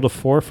 and rolled a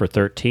 4 for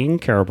 13.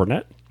 Carol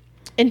Burnett.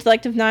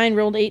 Intellect of 9,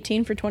 rolled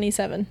 18 for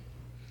 27.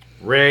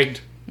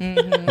 Rigged.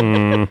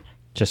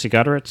 Jesse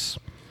Goddard's.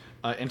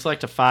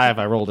 Intellect of 5.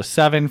 I rolled a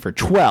 7 for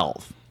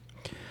 12.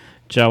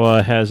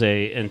 Jawa has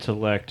a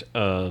intellect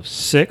of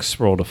 6,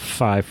 rolled a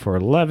 5 for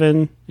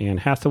 11. Anne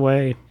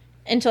Hathaway.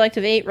 Intellect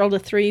of 8, rolled a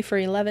 3 for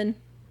 11.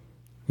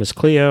 Miss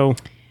Cleo.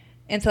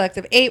 Intellect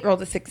of 8,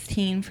 rolled a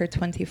 16 for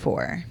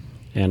 24.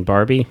 And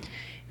Barbie.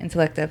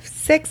 Intellect of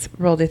 6,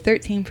 rolled a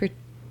 13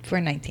 for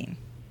 19.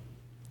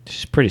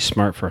 She's pretty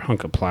smart for a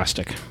hunk of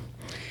plastic.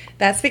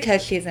 That's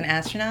because she's an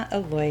astronaut, a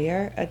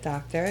lawyer, a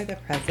doctor, the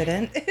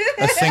president.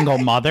 A single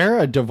mother,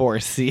 a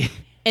divorcee.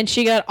 And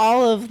she got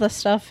all of the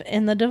stuff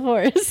in the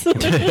divorce.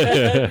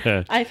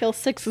 I feel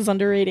 6 is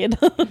underrated.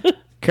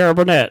 Carol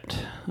Burnett,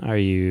 are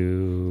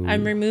you...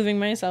 I'm removing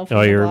myself. Oh,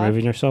 you're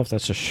removing yourself?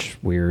 That's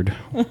just weird.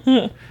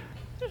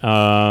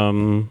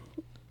 I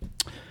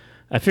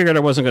figured I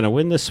wasn't going to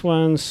win this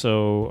one,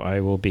 so I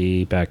will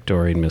be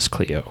backdooring Miss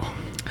Cleo.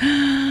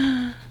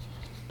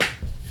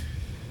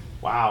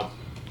 Wow.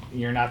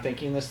 You're not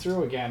thinking this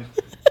through again.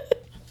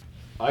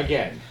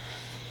 Again.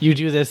 You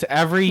do this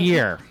every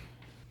year.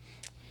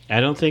 I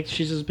don't think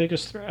she's his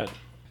biggest threat.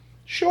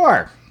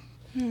 Sure.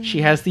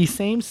 She has the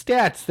same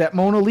stats that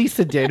Mona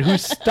Lisa did, who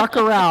stuck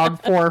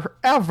around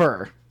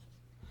forever.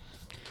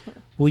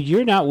 Well,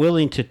 you're not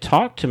willing to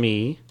talk to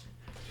me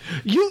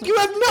You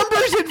have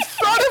numbers in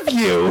front of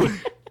you.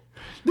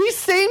 These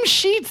same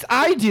sheets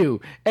I do,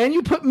 and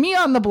you put me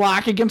on the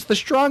block against the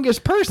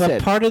strongest person.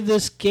 But part of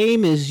this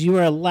game is you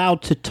are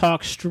allowed to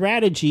talk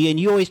strategy, and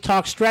you always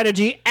talk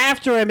strategy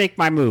after I make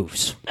my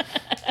moves.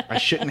 I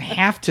shouldn't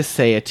have to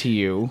say it to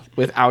you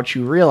without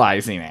you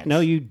realizing it. No,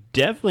 you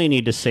definitely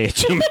need to say it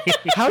to me.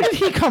 How did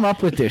he come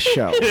up with this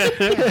show?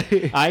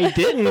 I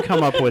didn't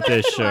come up with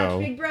this show.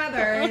 Big Brother,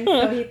 and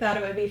so he thought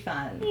it would be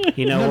fun.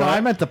 You know what? No,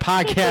 I meant the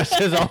podcast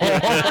as a whole.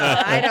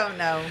 I don't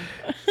know.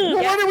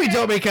 No wonder we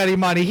don't make any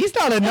money. He's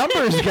not a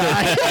numbers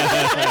guy.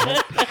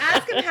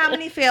 Ask him how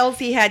many fails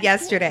he had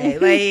yesterday.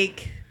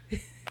 Like,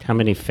 How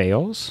many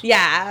fails?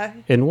 yeah,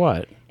 In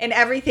what? and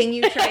everything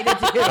you tried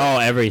to do. Oh,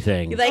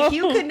 everything. Like,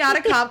 you could not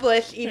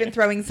accomplish even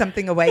throwing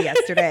something away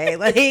yesterday.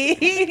 Like,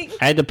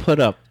 I had to put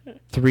up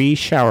 3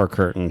 shower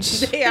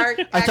curtains. they are.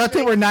 I thought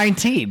they were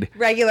 19.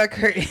 regular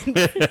curtains.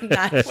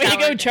 Not Way to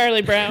go,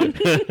 Charlie Brown.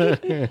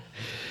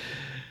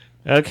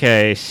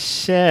 Okay,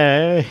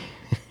 so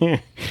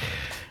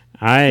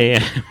I.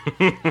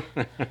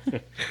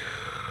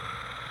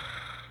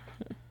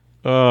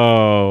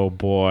 Oh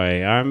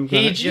boy, I'm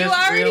gonna. You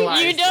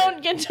already. You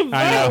don't get to vote.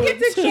 I know. You get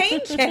to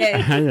change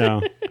it. I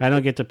know. I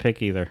don't get to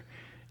pick either.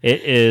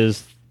 It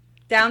is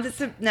Down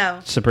to no.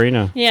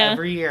 Sabrina. Yeah.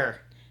 Every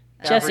year.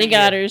 Jesse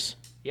Godders.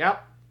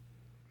 Yep.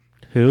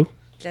 Who?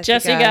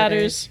 Jesse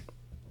Godders.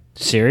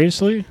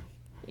 Seriously?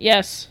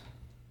 Yes.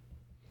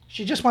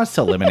 She just wants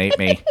to eliminate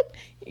me.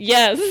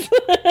 Yes.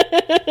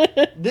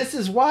 This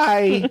is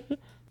why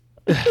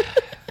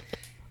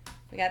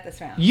We got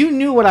this round. you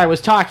knew what I was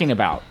talking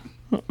about.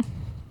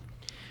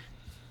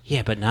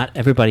 Yeah, but not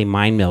everybody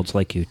mind melds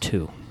like you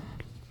too.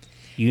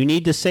 You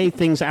need to say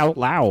things out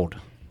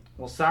loud.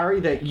 Well, sorry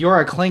that you're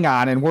a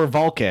Klingon and we're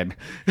Vulcan.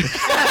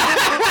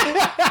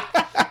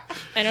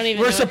 I don't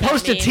even. We're know what that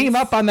supposed to means. team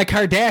up on the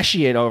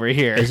Kardashian over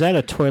here. Is that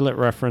a toilet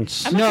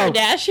reference? I'm a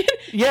Kardashian.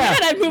 Yeah.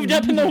 Man, I've moved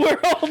up in the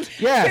world.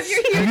 Yes.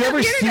 Have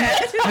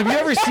you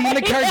ever seen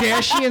the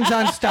Kardashians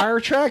on Star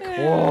Trek?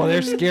 Oh,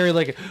 they're scary.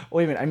 Like,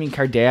 wait a minute, I mean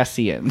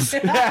Kardashians.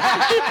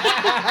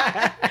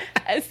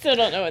 I still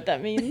don't know what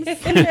that means.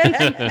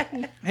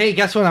 Hey,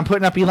 guess what? I'm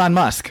putting up Elon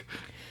Musk.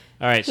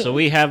 All right, so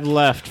we have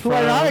left Who, from,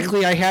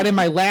 ironically, I had in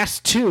my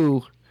last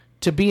 2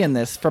 to be in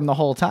this from the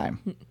whole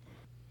time.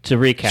 to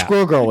recap.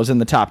 Squirrel Girl was in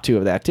the top 2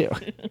 of that too.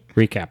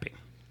 Recapping.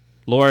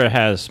 Laura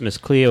has Miss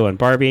Cleo and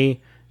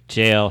Barbie.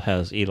 JL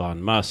has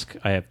Elon Musk.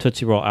 I have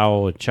Tootsie Roll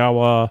Owl and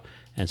Jawa.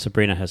 And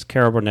Sabrina has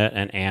Carol Burnett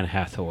and Anne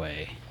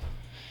Hathaway.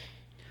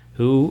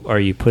 Who are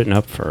you putting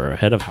up for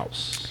head of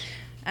house?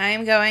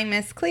 I'm going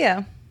Miss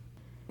Cleo.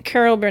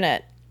 Carol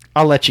Burnett.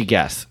 I'll let you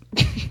guess.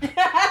 He's not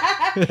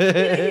good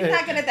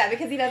at that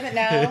because he doesn't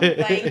know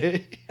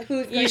like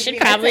who's. You should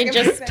probably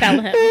just tell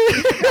him.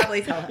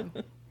 Probably tell him.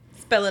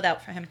 Spell it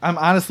out for him. I'm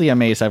honestly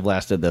amazed I've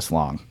lasted this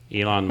long.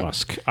 Elon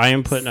Musk. I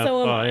am putting up...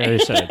 So am Oh, I. I already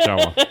said it.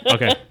 Jawa.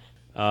 Okay.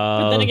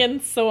 But then again,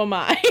 so am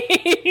I.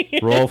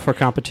 Roll for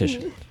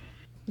competition.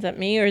 Is that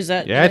me or is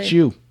that? Yeah, it's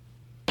you.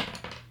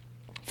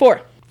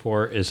 4.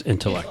 4 is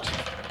intellect.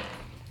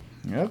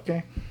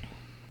 Okay.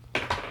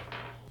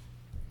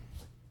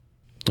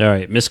 All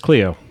right, Miss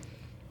Cleo.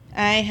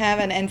 I have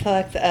an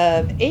intellect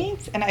of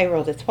 8, and I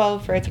rolled a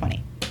 12 for a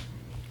 20.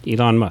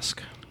 Elon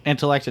Musk.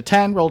 Intellect of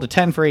 10, rolled a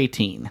 10 for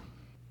 18.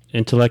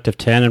 Intellect of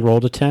 10 and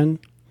rolled a 10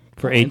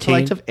 for 18.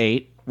 Intellect of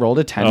 8, rolled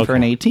a 10 for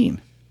an 18.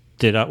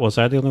 Was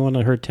I the only one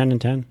that heard 10 and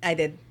 10? I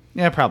did.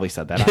 Yeah, I probably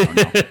said that. I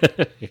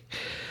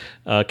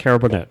don't know. Carol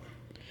Burnett.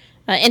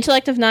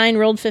 Intellect of 9,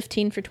 rolled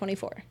 15 for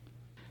 24.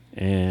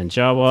 And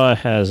Jawa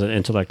has an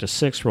intellect of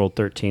 6, rolled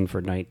 13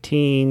 for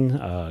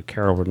 19.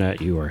 Carol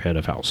Burnett, you are head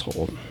of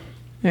household.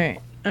 All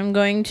right. I'm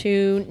going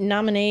to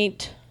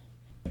nominate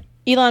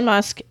Elon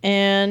Musk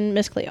and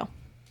Miss Cleo.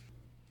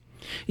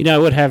 You know, I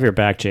would have your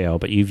back, JL,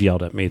 but you've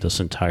yelled at me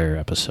this entire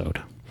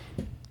episode.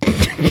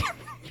 I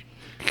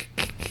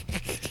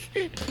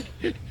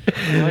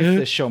like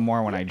this show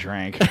more when I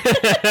drank.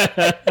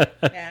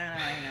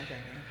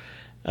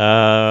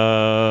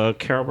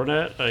 Carol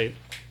Burnett, I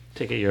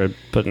take it you're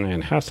putting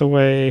Anne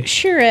Hathaway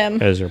Sure am.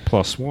 as your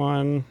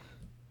 +1.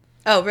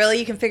 Oh, really?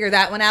 You can figure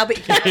that one out, but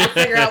you can't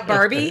figure out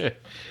Barbie?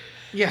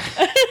 Yeah.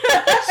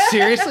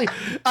 Seriously?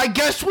 I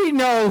guess we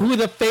know who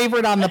the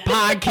favorite on the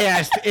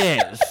podcast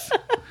is.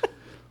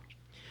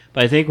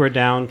 But I think we're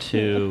down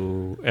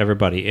to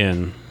everybody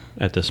in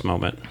at this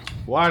moment.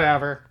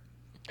 Whatever.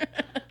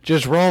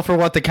 Just roll for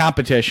what the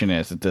competition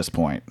is at this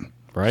point.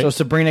 Right. So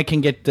Sabrina can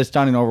get this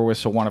done and over with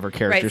so one of her Right,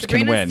 characters can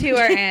Sabrina's win. 2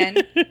 are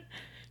in.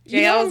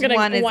 You know I'm JL's 1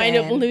 going is to wind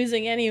up in.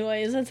 losing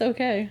anyways. That's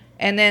okay.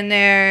 And then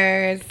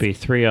there's Be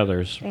 3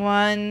 others,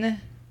 1,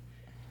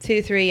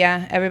 2, 3.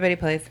 Yeah, everybody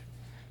plays.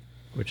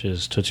 which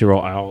is Tootsie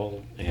Roll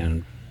Owl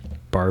and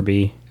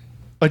Barbie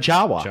A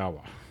Jawa.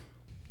 Jawa.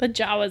 But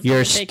Jawa's You're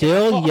gonna take it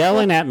still all.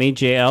 yelling at me,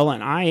 JL,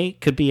 and I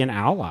could be an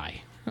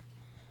ally.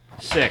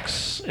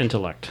 6,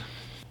 intellect.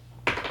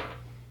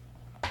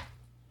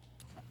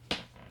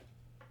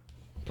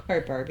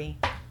 Poor Barbie.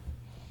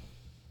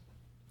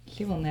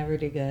 She will never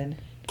do good.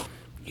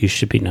 You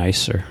should be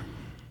nicer.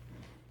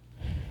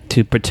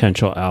 Two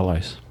potential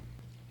allies.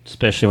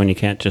 Especially when you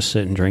can't just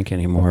sit and drink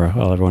anymore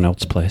while everyone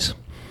else plays.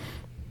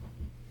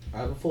 I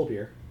have a full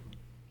beer.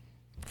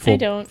 I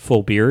don't.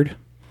 Full beard?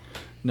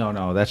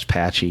 No, that's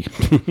patchy.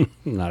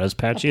 Not as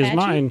patchy as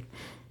mine.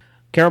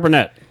 Carol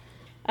Burnett.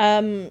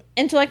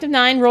 Intellect of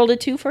 9, rolled a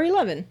 2 for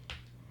 11.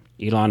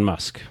 Elon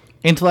Musk.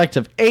 Intellect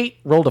of 8,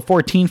 rolled a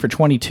 14 for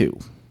 22.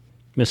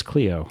 Miss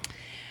Cleo.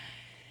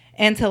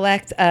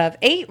 Intellect of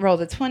 8,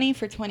 rolled a 20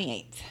 for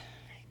 28.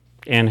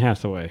 Anne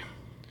Hathaway.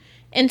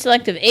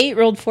 Intellect of 8,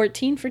 rolled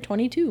 14 for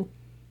 22.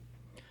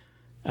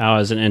 Al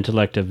has an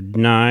intellect of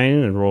 9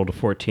 and rolled a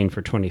 14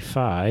 for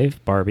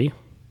 25. Barbie.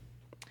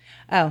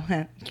 Oh,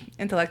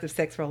 intellect of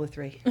 6, rolled a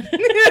 3.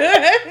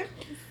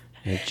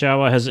 And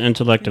Jawa has an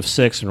intellect of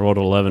 6 and rolled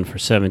 11 for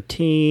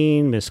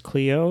 17. Miss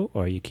Cleo,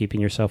 or are you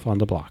keeping yourself on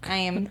the block? I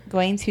am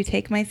going to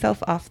take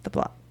myself off the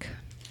block.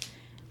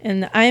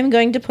 And I am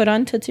going to put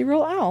on Tootsie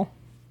Roll Owl.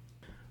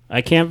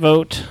 I can't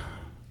vote.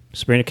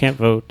 Sabrina can't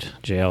vote.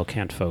 JL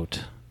can't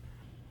vote.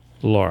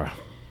 Laura.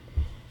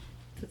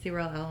 Tootsie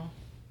Roll Owl.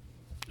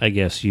 I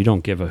guess you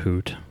don't give a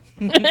hoot.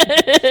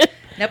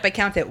 Nope, I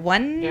count it.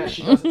 1,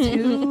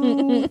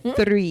 2,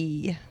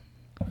 3.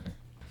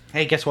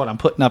 Hey, guess what? I'm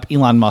putting up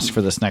Elon Musk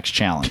for this next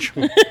challenge.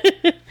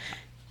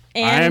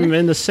 I'm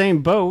in the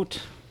same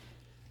boat.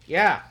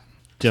 Yeah.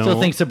 Don't. Still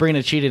think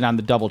Sabrina cheated on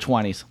the double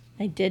 20s.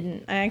 I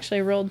didn't. I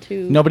actually rolled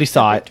 2. Nobody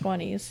saw it.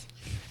 20s.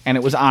 And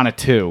it was on a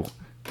 2.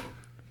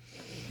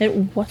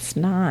 It was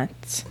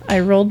not. I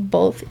rolled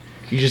both.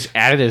 You just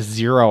added a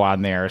 0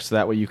 on there so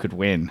that way you could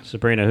win.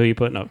 Sabrina, who are you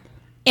putting up?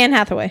 Anne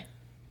Hathaway.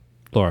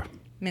 Laura.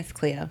 Miss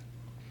Cleo.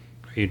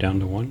 Are you down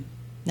to 1?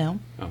 No.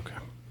 Okay.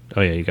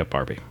 Oh, yeah, you got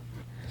Barbie.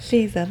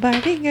 She's a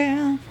Barbie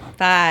girl.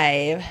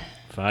 5.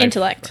 5.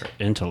 Intellect.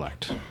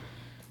 Intellect.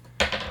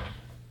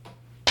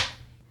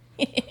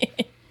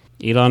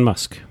 Elon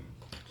Musk.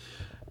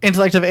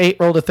 Intellect of 8,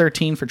 rolled a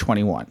 13 for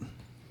 21.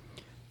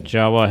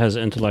 Jawa has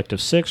an intellect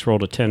of 6,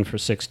 rolled a 10 for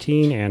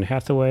 16. Anne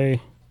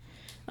Hathaway.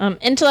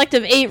 Intellect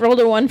of 8, rolled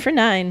a 1 for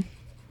 9.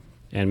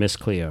 And Miss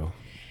Cleo.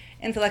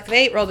 Intellect of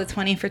 8, rolled a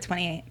 20 for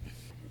 28.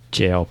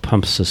 JL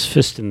pumps his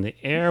fist in the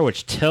air,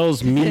 which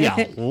tells me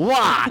a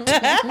lot.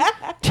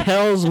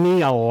 Tells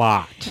me a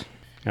lot.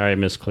 All right,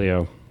 Miss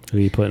Cleo, who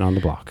are you putting on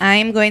the block?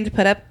 I'm going to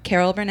put up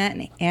Carol Burnett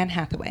and Anne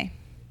Hathaway.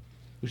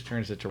 Whose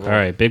turn is it to roll? All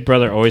right, Big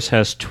Brother always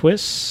has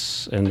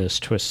twists, and this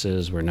twist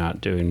is we're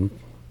not doing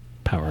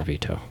power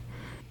veto.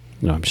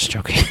 No, I'm just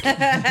joking. Sabrina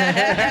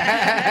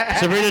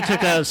took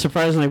that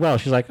surprisingly well.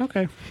 She's like,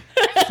 okay.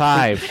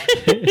 5.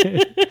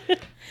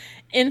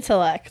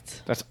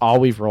 Intellect. That's all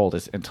we've rolled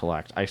is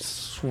intellect. I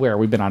swear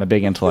we've been on a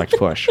big intellect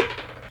push.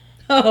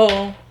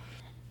 Oh.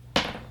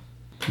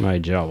 My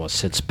Jawa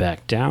sits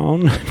back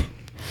down.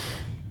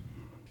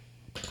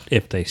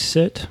 If they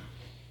sit,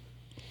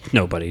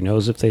 nobody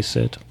knows if they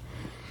sit.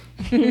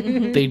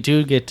 They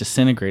do get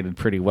disintegrated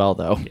pretty well,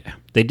 though. Yeah.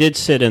 They did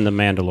sit in The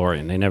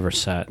Mandalorian. They never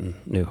sat in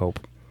New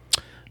Hope.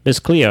 Miss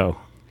Cleo.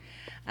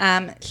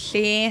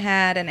 She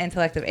had an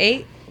intellect of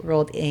 8,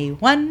 rolled a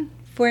 1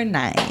 for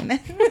 9.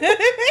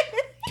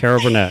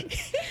 Carol Burnett.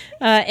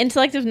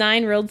 Intellect of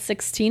 9, rolled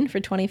 16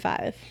 for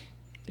 25.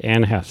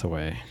 Anne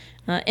Hathaway.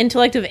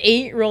 Intellect of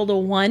 8, rolled a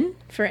 1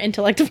 for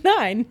intellect of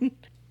 9.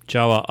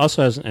 Jawa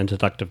also has an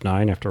intellect of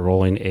 9 after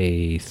rolling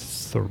a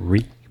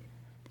 3.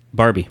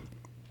 Barbie.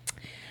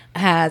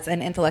 Has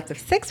an intellect of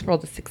 6,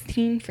 rolled a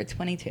 16 for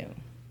 22.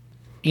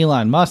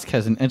 Elon Musk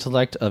has an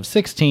intellect of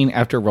 16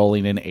 after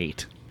rolling an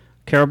 8.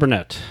 Carol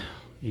Burnett.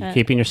 You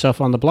keeping yourself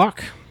on the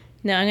block?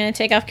 No, I'm going to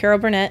take off Carol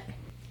Burnett.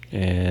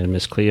 And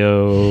Miss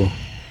Cleo.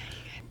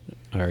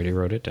 I already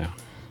wrote it down.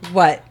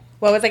 What?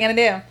 What was I going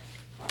to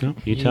do? No,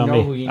 you tell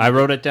me. I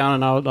wrote it down,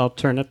 and I'll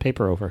turn the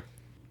paper over.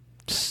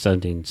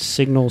 Sending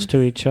signals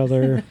to each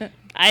other.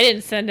 I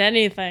didn't send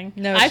anything.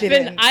 No, I've she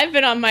been didn't. I've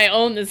been on my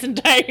own this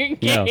entire game.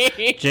 No.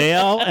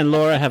 JL and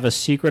Laura have a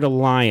secret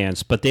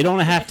alliance, but they don't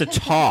have to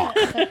talk.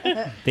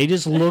 They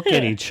just look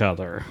at each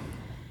other.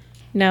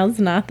 Now's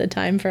not the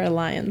time for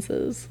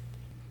alliances.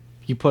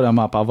 You put them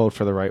up, I'll vote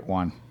for the right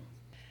one.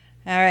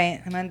 All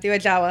right, I'm going to do a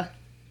Jawa.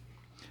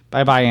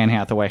 Bye-bye, Anne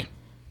Hathaway.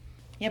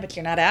 Yeah, but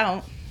you're not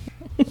out.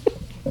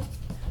 All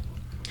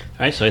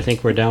right, so I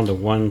think we're down to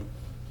 1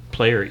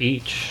 player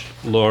each.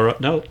 Laura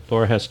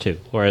has 2.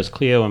 Laura has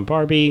Cleo and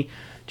Barbie.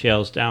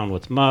 JL's down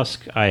with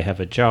Musk. I have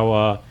a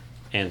Jawa.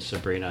 And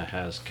Sabrina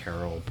has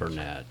Carol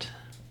Burnett.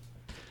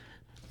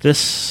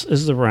 This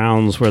is the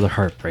rounds where the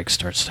heartbreak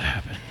starts to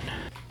happen.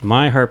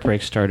 My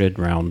heartbreak started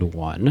round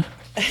 1.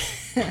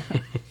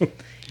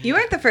 You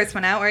weren't the first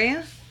one out, were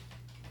you?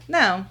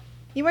 No,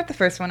 you weren't the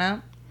first one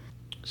out.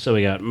 So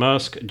we got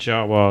Musk,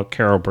 Jawa,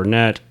 Carol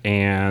Burnett,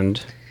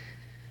 and...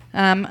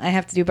 I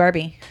have to do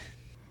Barbie.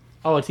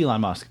 Oh, it's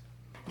Elon Musk.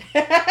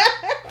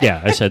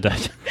 Yeah, I said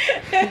that.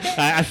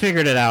 I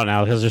figured it out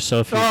now because there's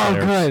so few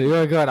players. Good.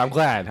 You're good. I'm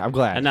glad.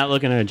 I'm not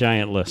looking at a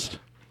giant list.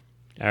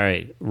 All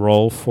right,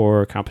 roll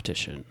for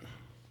competition.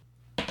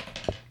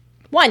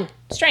 1,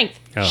 strength.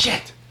 Oh.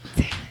 Shit.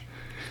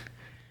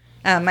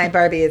 My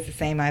Barbie is the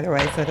same either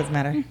way, so it doesn't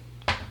matter.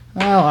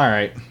 Well, all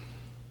right.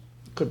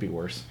 Could be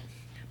worse.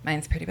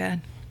 Mine's pretty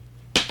bad.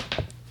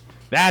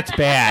 That's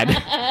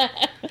bad.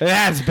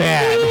 That's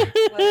bad.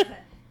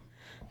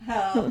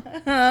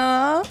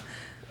 Oh.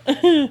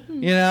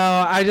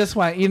 I just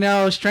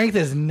want, strength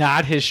is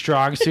not his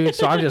strong suit,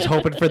 so I'm just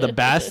hoping for the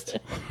best.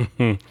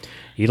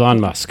 Elon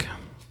Musk.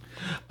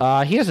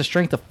 He has a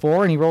strength of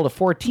 4, and he rolled a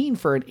 14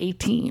 for an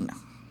 18.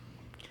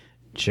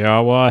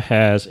 Jawa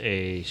has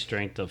a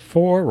strength of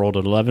 4, rolled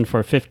an 11 for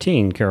a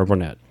 15. Carol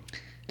Burnett.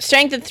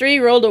 Strength of 3,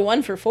 rolled a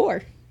 1 for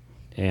 4.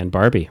 And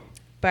Barbie.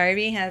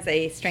 Barbie has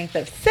a strength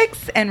of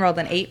 6 and rolled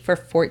an 8 for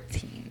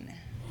 14.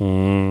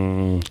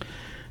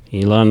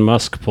 Elon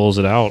Musk pulls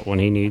it out when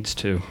he needs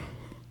to.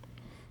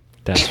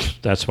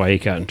 That's why he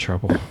got in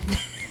trouble.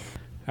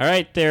 All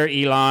right there,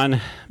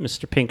 Elon,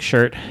 Mr. Pink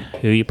Shirt.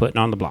 Who you putting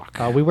on the block?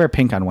 We wear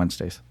pink on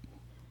Wednesdays.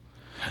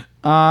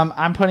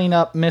 I'm putting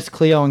up Miss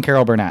Cleo and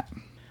Carol Burnett.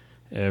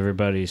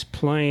 Everybody's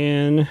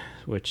playing,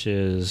 which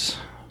is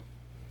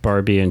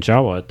Barbie and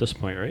Jawa at this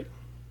point, right?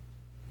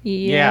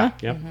 Yeah.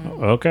 Yep.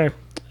 Mm-hmm. Okay.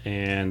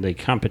 And the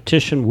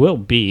competition will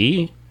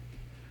be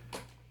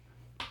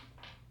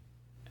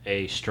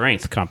a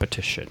strength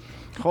competition.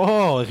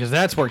 Oh, because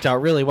that's worked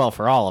out really well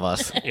for all of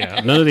us.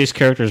 Yeah, none of these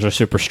characters are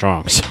super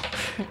strong. So.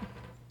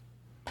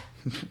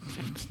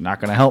 It's not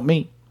going to help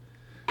me.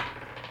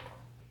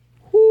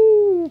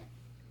 Woo.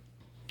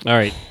 All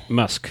right,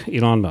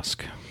 Elon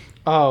Musk.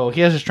 Oh,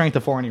 he has a strength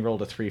of 4 and he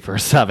rolled a 3 for a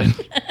 7.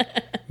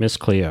 Miss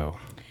Cleo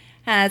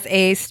has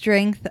a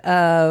strength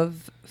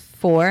of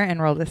 4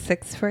 and rolled a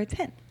 6 for a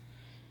 10.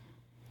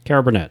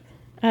 Carol Burnett.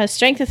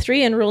 Strength of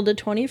 3 and rolled a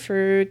 20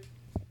 for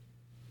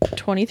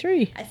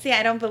 23. I see.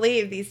 I don't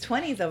believe these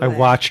 20s over I there.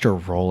 watched her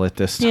roll it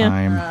this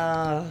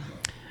time.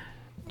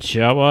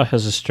 Jawa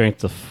has a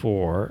strength of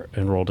 4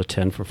 and rolled a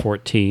 10 for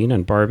 14.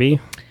 And Barbie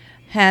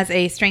has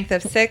a strength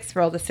of 6,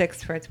 rolled a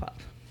 6 for a 12.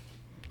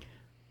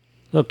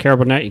 Look, Carol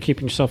Burnett, you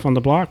keeping yourself on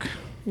the block?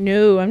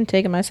 No, I'm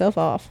taking myself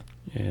off.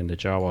 And the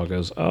Jawa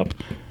goes up.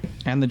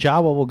 And the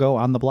Jawa will go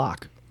on the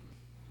block.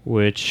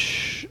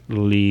 Which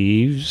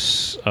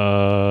leaves,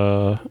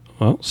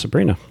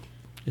 Sabrina.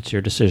 It's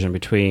your decision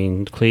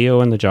between Cleo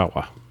and the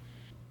Jawa.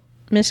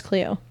 Miss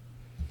Cleo.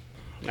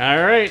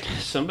 All right.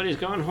 Somebody's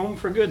gone home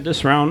for good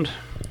this round.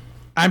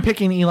 I'm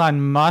picking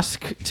Elon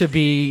Musk to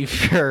be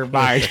for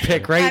my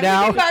pick right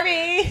now.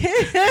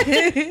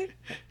 Barbie.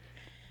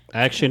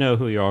 I actually know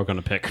who you're all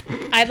going to pick.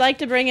 I'd like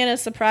to bring in a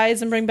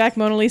surprise and bring back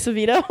Mona Lisa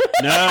Vito.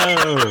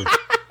 No.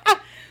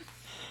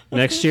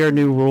 Next year,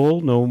 new rule: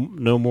 no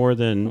more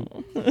than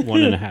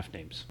 1.5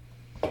 names.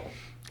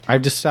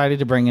 I've decided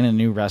to bring in a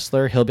new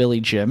wrestler. Hillbilly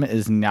Jim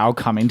is now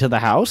coming to the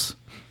house.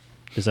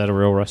 Is that a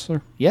real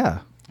wrestler? Yeah.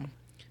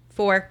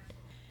 4.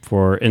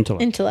 For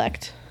intellect.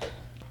 Intellect.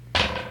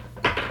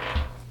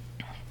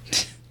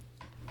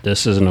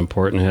 This is an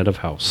important head of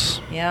house.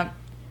 Yep.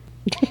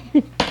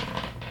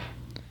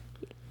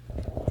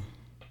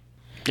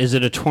 Is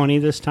it a 20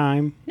 this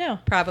time? No.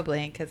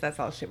 Probably, because that's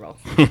all she rolls.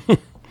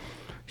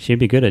 She'd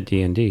be good at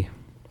D&D.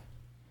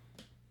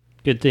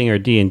 Good thing our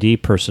D&D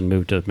person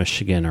moved to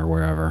Michigan or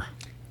wherever.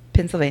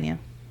 Pennsylvania.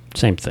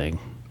 Same thing.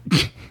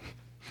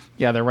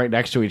 Yeah, they're right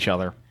next to each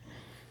other.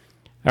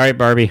 All right,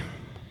 Barbie.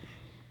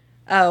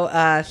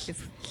 Oh,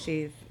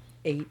 she's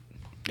 8.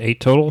 8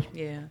 total?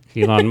 Yeah.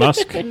 Elon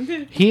Musk?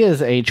 He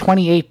is a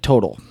 28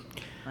 total.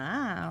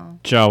 Wow.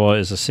 Jawa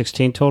is a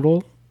 16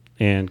 total.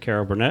 And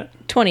Carol Burnett?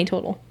 20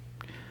 total.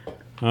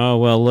 Oh,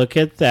 well, look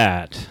at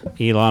that.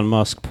 Elon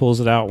Musk pulls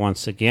it out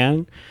once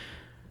again.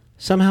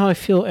 Somehow I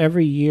feel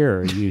every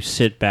year you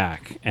sit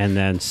back and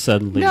then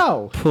suddenly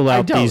pull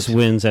out these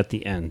wins at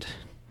the end.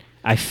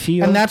 I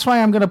feel... And that's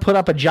why I'm going to put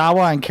up a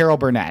Jawa and Carol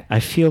Burnett.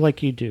 I feel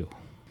like you do.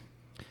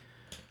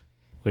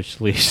 Which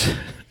leaves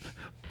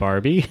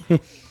Barbie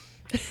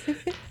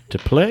to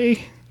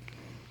play.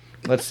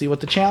 Let's see what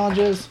the challenge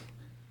is.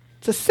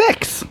 It's a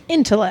 6.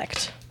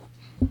 Intellect.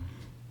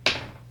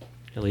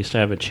 At least I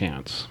have a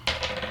chance.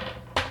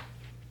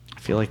 I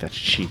feel like that's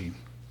cheating.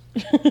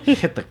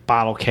 Hit the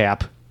bottle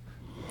cap.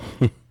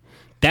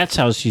 That's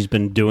how she's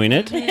been doing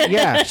it.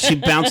 Yeah. She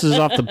bounces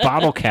off the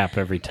bottle cap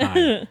every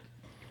time.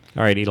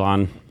 All right,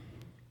 Elon.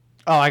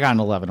 Oh, I got an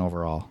 11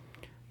 overall.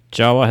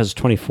 Jawa has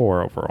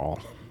 24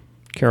 overall.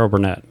 Carol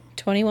Burnett.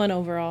 21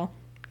 overall.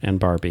 And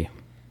Barbie.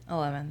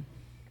 11.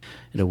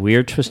 In a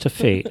weird twist of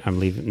fate, I'm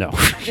leaving... No.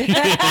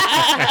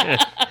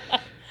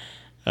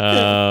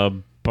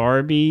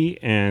 Barbie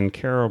and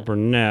Carol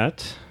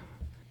Burnett,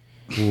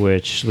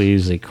 which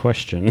leaves a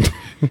question.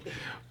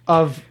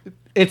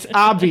 It's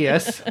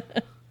obvious.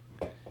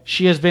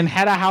 She has been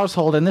head of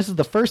household, and this is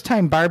the first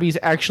time Barbie's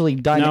actually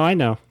done it. No, I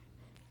know.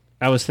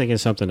 I was thinking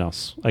something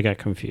else. I got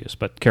confused,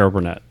 but Carol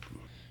Burnett.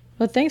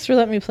 Well, thanks for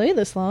letting me play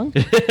this long.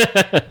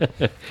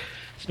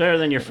 It's better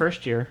than your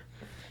first year.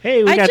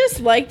 Hey, I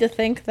just like to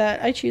think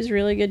that I choose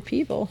really good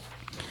people.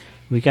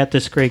 We got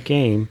this great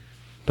game,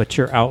 but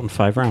you're out in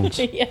 5 rounds.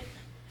 Yeah.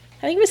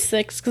 I think it was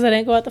 6 because I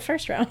didn't go out the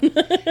first round. So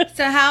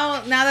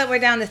now that we're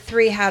down to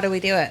 3, how do we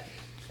do it?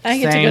 I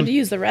get to go to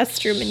use the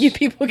restroom and you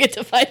people get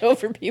to fight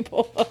over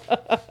people.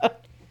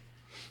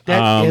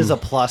 That is a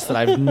plus that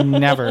I've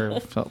never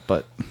felt,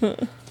 but...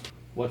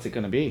 What's it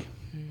going to be?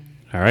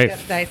 All right.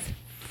 Dice.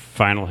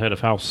 Final head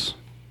of house.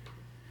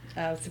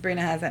 Oh,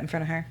 Sabrina has that in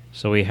front of her.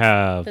 So we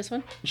have... This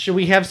one? Should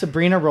we have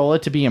Sabrina roll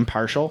it to be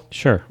impartial?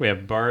 Sure. We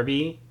have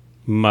Barbie,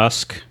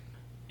 Musk,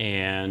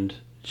 and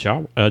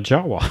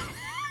Jawa.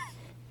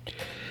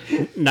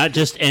 Not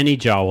just any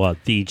Jawa,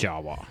 the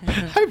Jawa.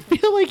 I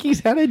feel like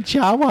he's had a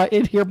Jawa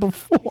in here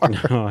before.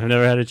 No, I've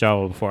never had a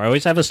Jawa before. I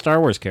always have a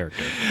Star Wars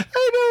character.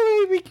 I know.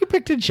 I think you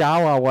picked a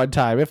Jawa one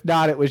time. If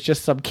not, it was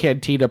just some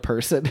cantina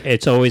person.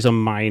 It's always a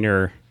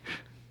minor.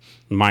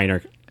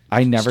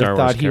 I never Star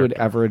thought Wars he would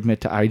character. ever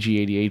admit to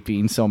IG-88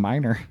 being so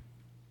minor.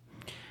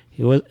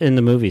 He was in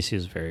the movies. He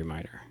was very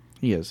minor.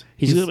 He is.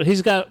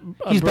 He's got.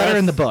 He's better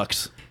in the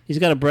books. He's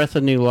got a breath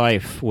of new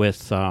life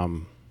with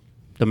the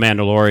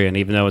Mandalorian,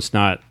 even though it's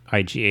not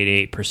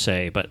IG-88 per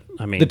se. But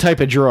I mean, The type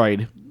of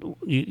droid.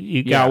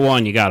 You got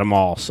one, you got them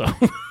all. So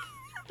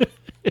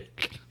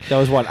That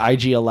was what,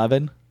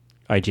 IG-11?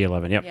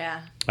 IG-11. Yep.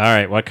 Yeah. All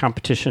right. What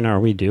competition are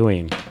we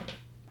doing?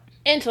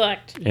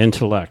 Intellect.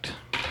 Intellect.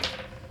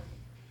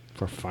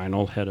 For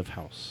final head of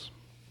house.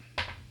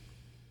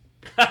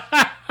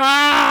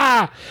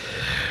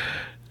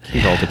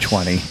 He rolled a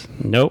 20.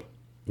 Nope.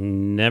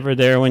 Never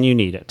there when you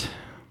need it.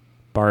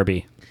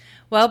 Barbie.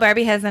 Well,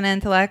 Barbie has an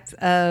intellect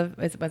of...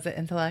 Was it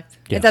intellect?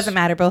 Yes. It doesn't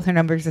matter. Both her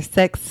numbers are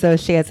 6, so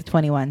she has a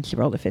 21. She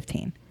rolled a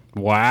 15.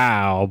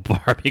 Wow.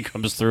 Barbie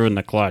comes through in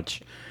the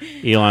clutch.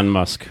 Elon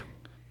Musk.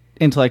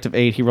 Intellect of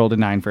 8. He rolled a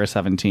 9 for a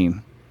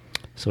 17.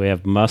 So we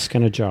have Musk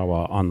and a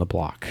Jawa on the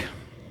block.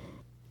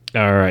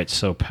 All right.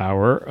 So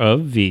power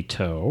of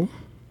veto.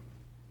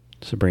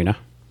 Sabrina.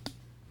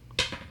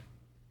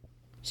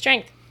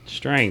 Strength.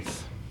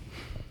 Strength.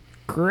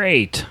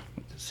 Great.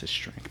 This is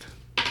strength.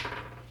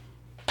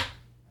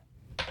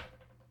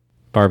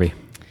 Barbie.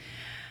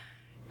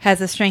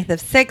 Has a strength of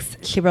 6.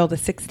 She rolled a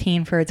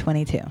 16 for a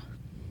 22.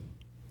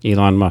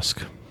 Elon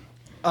Musk.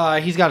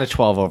 He's got a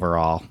 12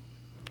 overall.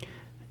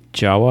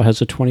 Jawa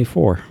has a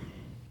 24.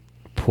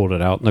 Pulled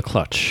it out in the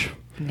clutch.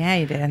 Yeah,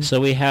 you did.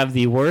 So we have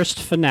the worst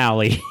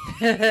finale.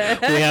 We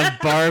have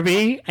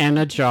Barbie and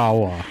a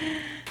Jawa.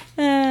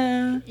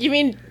 You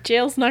mean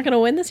Jail's not going to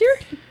win this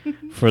year?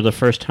 For the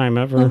first time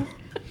ever.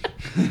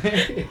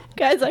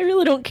 Guys, I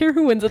really don't care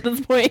who wins at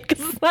this point because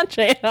it's not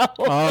JL.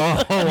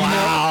 Oh,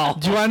 wow.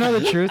 Do you want to know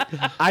the truth?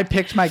 I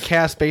picked my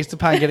cast based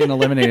upon getting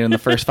eliminated in the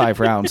first 5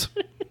 rounds.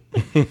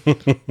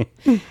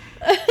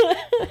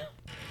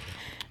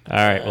 All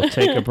right, we'll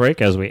take a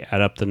break as we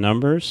add up the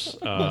numbers.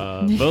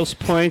 Most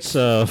points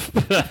of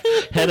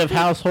head of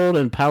household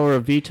and power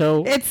of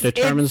veto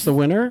determines the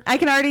winner. I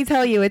can already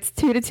tell you it's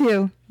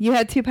 2-2. You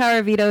had 2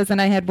 power vetoes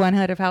and I had 1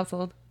 head of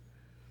household.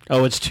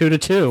 Oh, it's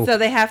 2-2. So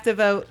they have to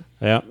vote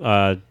Yeah,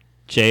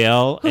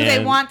 JL. who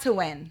they want to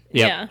win.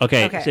 Yep. Yeah.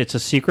 Okay. Okay. It's a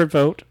secret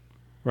vote.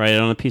 Write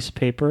it on a piece of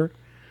paper.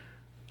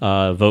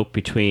 Vote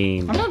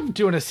between. I'm not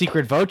doing a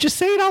secret vote. Just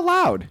say it out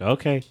loud.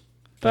 Okay.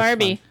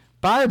 Barbie.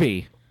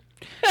 Barbie.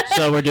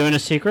 So we're doing a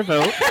secret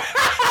vote.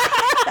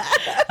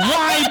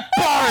 Why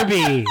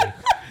Barbie?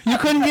 You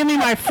couldn't give me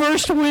my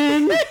first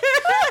win?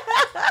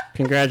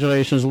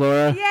 Congratulations,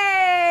 Laura.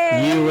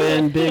 Yay! You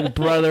win Big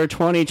Brother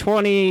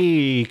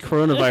 2020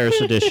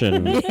 Coronavirus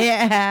Edition.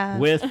 Yeah.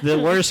 With the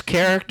worst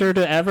character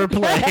to ever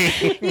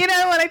play. You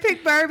know, when I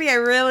picked Barbie, I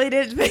really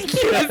didn't think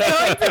he was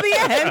going to the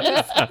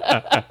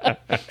end.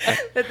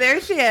 But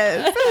there she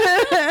is.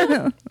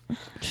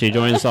 She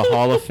joins the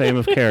Hall of Fame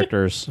of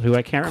characters, who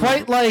I can't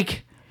remember. Quite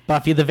like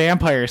Buffy the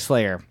Vampire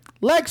Slayer,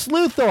 Lex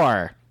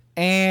Luthor,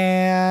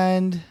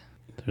 and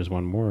There's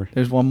one more.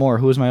 there's one more.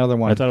 Who was my other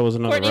one? I thought it was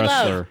another Courtney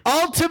Love. wrestler.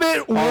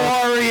 Ultimate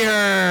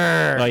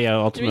Warrior. Oh,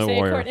 yeah, Did we Ultimate say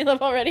Warrior. Courtney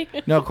Love already?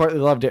 No, Courtney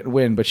Love didn't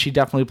win, but she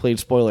definitely played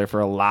spoiler for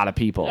a lot of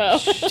people. Oh.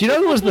 Do you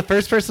know who was the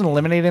first person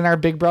eliminated in our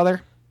Big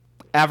Brother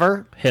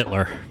ever?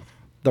 Hitler.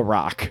 The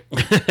Rock.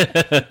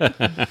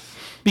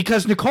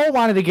 Because Nicole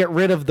wanted to get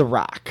rid of The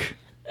Rock.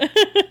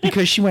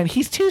 Because she went,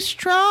 he's too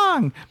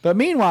strong. But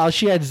meanwhile,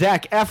 she had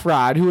Zac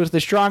Efron, who was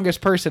the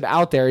strongest person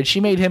out there, and she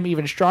made him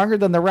even stronger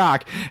than The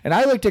Rock. And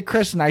I looked at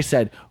Chris and I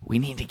said, we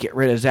need to get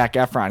rid of Zac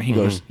Efron. He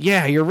goes,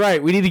 yeah, you're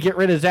right. We need to get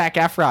rid of Zac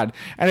Efron.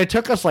 And it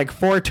took us like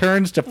 4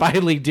 turns to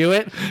finally do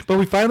it. But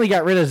we finally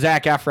got rid of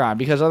Zac Efron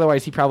because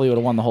otherwise he probably would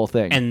have won the whole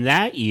thing. And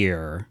that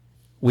year,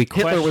 we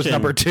Hitler was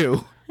number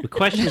 2. We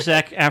questioned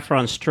Zac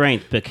Efron's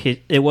strength, but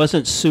it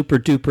wasn't super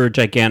duper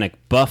gigantic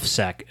buff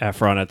Zac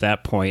Efron at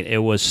that point. It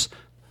was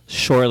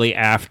shortly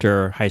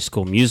after High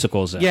School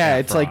Musical Zac Yeah, Efron.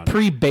 it's like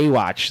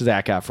pre-Baywatch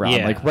Zac Efron,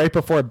 Yeah. like right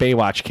before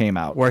Baywatch came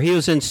out. where he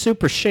was in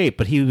super shape,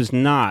 but he was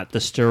not the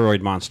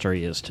steroid monster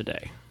he is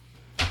today.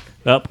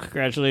 Well,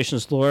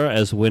 congratulations, Laura.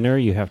 As winner,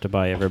 you have to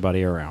buy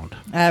everybody around.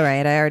 All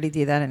right, I already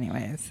do that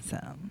anyways. So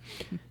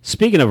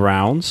Speaking of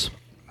rounds,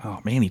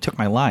 Oh man, he took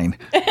my line.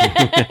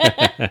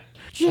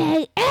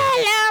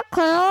 J.L.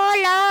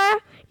 Cola,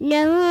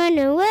 never run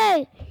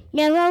away,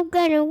 never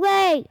gonna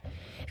away.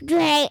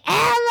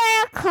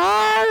 J.L.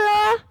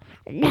 Cola,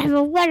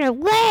 never run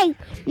away,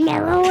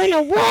 never run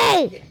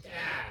away.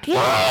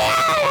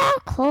 J.L.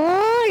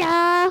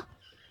 Cola,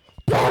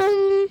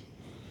 boom.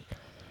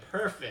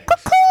 perfect.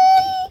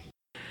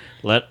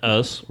 let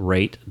us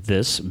rate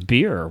this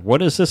beer.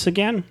 What is this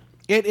again?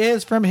 It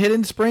is from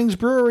Hidden Springs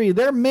Brewery.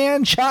 Their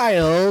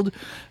man-child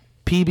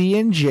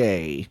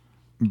PB&J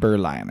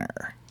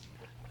Berliner.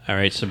 All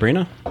right,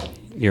 Sabrina,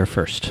 you're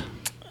first.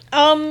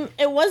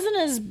 It wasn't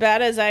as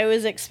bad as I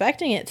was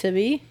expecting it to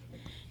be.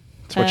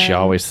 That's what she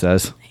always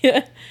says.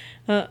 Yeah.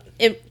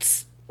 It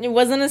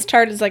wasn't as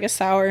tart as like a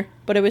sour,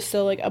 but it was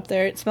still like up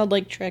there. It smelled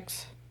like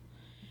Trix.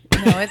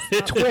 No, it's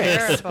not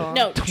Twix.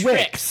 No,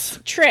 Twix.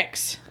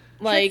 Trix.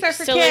 Like Trix are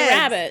for Silly kids.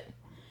 Rabbit.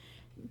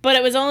 But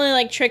it was only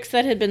like Trix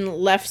that had been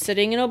left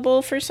sitting in a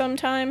bowl for some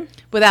time.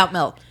 Without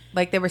milk.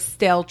 Like they were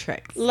stale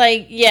Trix.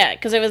 Like, yeah,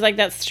 because it was like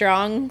that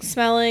strong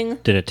smelling.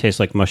 Did it taste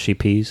like mushy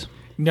peas?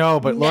 No,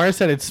 but Laura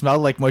said it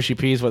smelled like mushy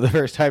peas for the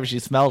first time she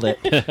smelled it.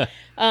 Yeah,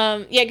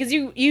 because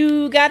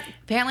you got...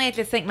 Apparently I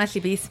just think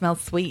mushy peas smell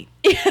sweet.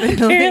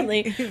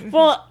 Apparently.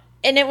 Well,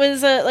 and it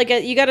was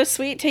you got a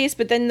sweet taste,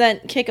 but then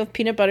that kick of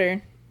peanut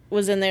butter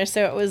was in there,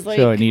 so it was like...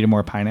 So it needed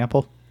more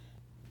pineapple?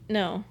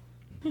 No.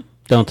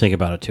 Don't think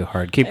about it too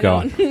hard. Keep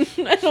going.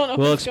 I don't know.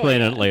 We'll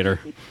explain it later.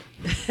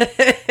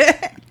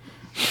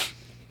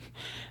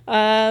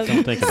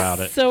 Don't think about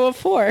it. So a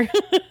 4.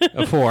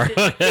 A 4.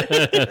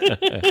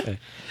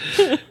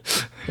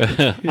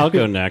 I'll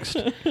go next.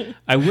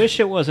 I wish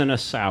it wasn't a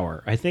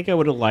sour. I think I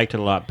would have liked it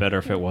a lot better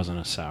if it wasn't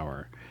a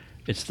sour.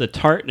 It's the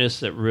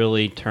tartness that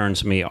really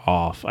turns me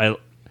off. I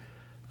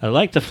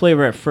like the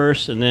flavor at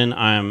first, and then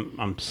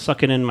I'm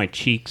sucking in my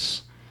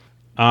cheeks.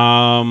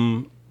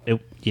 I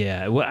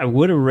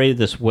would have rated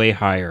this way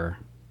higher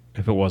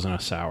if it wasn't a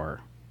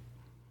sour.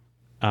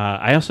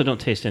 I also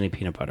don't taste any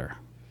peanut butter.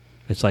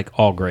 It's like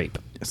all grape.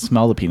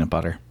 Smell the peanut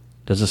butter.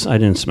 Does this? I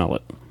didn't smell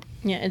it.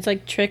 Yeah, it's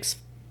like Trix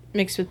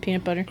mixed with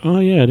peanut butter. Oh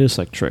yeah, it is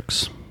like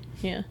Trix.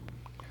 Yeah.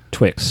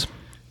 Twix.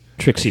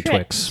 Trixie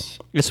Twix.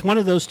 It's one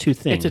of those two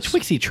things. It's a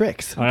Twixie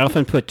Trix. I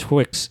often put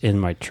Twix in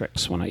my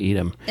Trix when I eat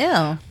them.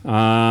 Ew.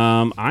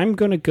 I'm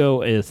gonna go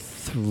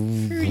with.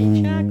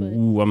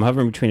 I'm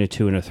hovering between a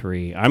 2 and a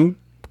 3. I'm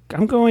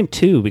going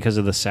 2 because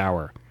of the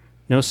sour.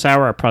 No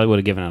sour, I probably would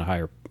have given it a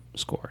higher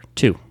score.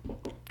 2.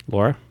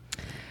 Laura?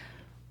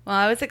 Well,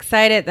 I was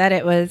excited that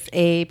it was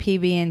a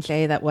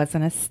PB&J that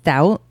wasn't a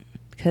stout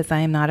because I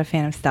am not a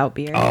fan of stout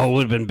beer. Oh, it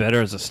would have been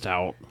better as a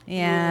stout.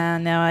 Yeah,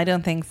 no, I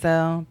don't think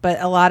so. But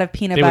a lot of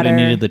peanut They butter. would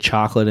have needed the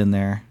chocolate in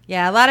there.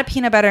 Yeah, a lot of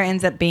peanut butter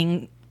ends up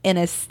being in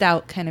a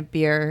stout kind of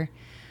beer.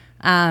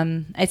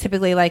 I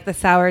typically like the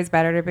sours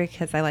better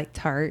because I like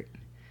tart.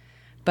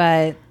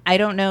 But I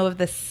don't know if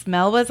the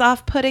smell was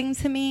off-putting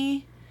to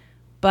me,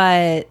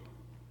 but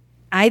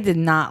I did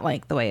not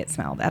like the way it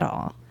smelled at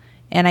all.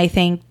 And I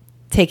think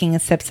taking a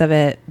sips of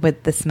it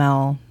with the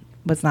smell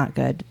was not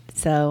good.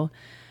 So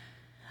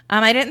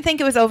I didn't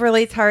think it was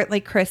overly tart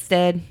like Chris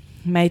did.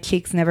 My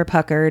cheeks never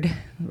puckered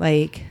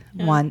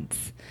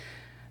once.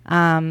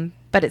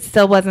 But it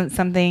still wasn't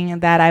something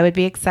that I would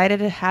be excited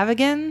to have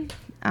again.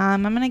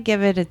 I'm going to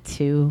give it a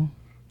 2.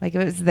 Like,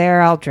 if it was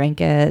there, I'll drink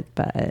it,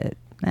 but I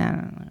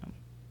don't know.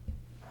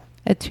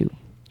 A 2.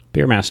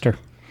 Beer Master.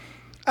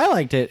 I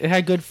liked it. It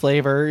had good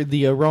flavor.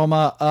 The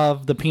aroma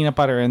of the peanut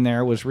butter in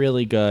there was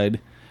really good.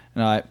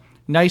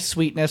 Nice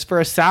sweetness. For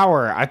a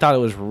sour, I thought it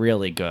was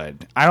really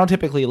good. I don't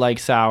typically like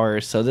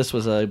sours, so this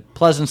was a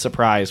pleasant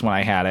surprise when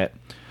I had it.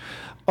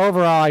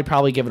 Overall, I'd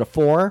probably give it a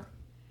 4.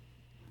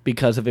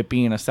 Because of it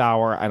being a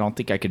sour, I don't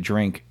think I could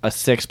drink a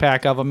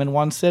 6-pack of them in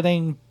one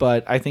sitting,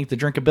 but I think the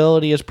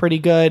drinkability is pretty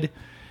good.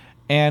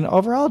 And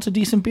overall, it's a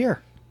decent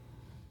beer.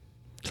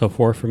 So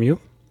 4 from you?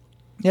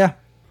 Yeah.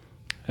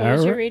 What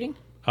was your rating?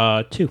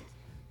 2.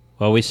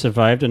 Well, we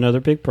survived another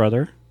Big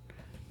Brother,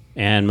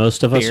 and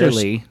most of us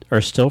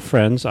are still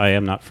friends. I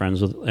am not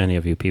friends with any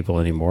of you people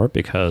anymore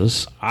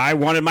because I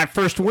wanted my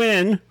first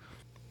win,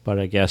 but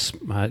I guess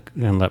I'm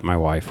going to let my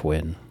wife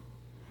win.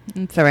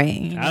 It's all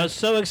right. I was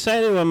so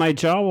excited when my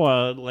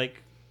Jawa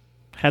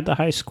had the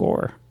high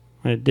score.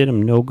 It did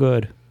him no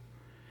good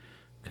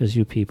because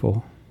you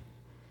people.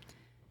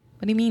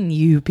 What do you mean,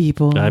 you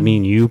people? I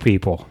mean you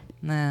people.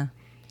 Nah.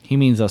 He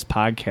means us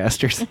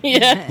podcasters.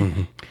 Yeah.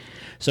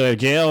 So if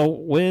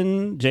JL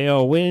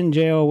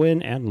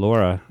win, and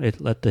Laura,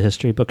 let the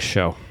history books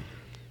show.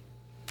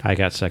 I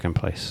got second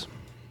place.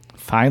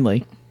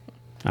 Finally.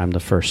 I'm the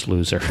first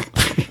loser.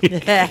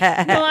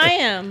 Well, I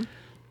am.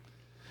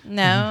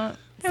 No.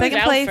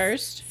 Second place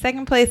first.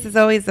 Second place is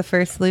always the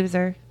first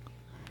loser.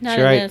 Not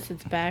in this,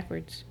 it's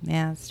backwards.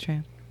 Yeah, that's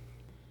true.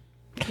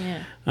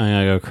 Yeah. I'm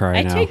going to go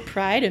cry now. I take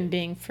pride in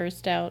being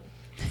first out.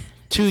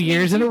 2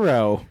 years in a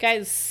row.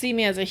 Guys see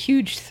me as a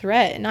huge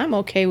threat, and I'm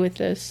okay with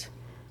this.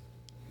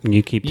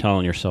 You keep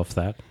telling yourself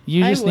that.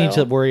 You just need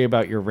to worry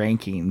about your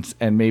rankings,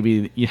 and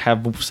maybe you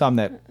have some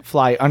that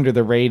fly under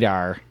the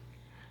radar.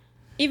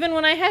 Even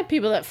when I had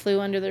people that flew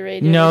under the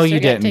radar, no, they still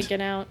you got didn't.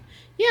 taken out.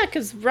 Yeah,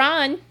 because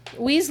Ron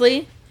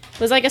Weasley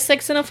was like a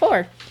 6 and a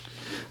 4.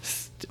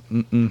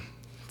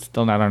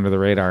 Still not under the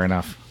radar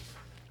enough.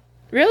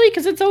 Really?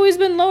 Because it's always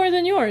been lower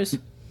than yours.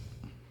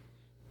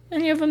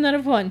 Any of them that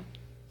have won.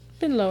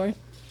 Been lower.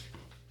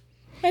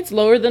 It's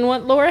lower than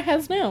what Laura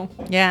has now.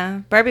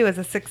 Yeah. Barbie was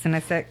a 6 and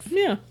a 6.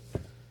 Yeah.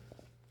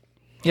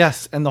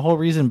 Yes, and the whole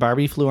reason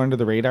Barbie flew under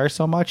the radar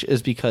so much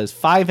is because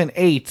 5 and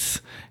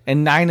 8s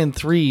and 9 and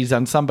 3s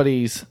on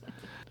somebody's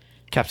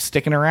kept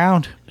sticking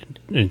around.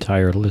 An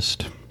entire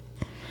list.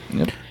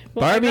 Yep.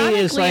 Well, Barbie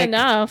is like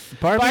enough.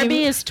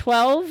 Barbie is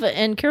 12,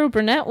 and Carol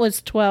Burnett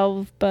was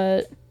 12,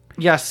 but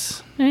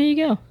yes, there you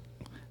go.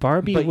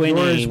 Barbie but winning.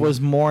 Yours was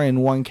more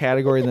in one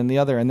category than the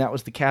other, and that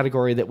was the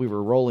category that we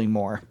were rolling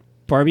more.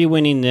 Barbie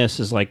winning this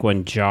is like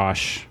when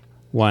Josh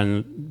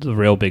won the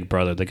real Big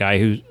Brother, the guy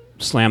who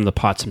slammed the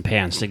pots and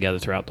pans together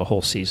throughout the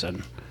whole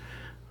season.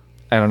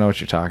 I don't know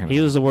what you're talking about. He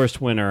was the worst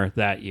winner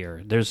that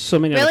year. There's so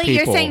many other people.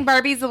 Really? You're saying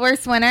Barbie's the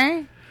worst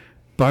winner?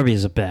 Barbie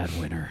is a bad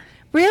winner.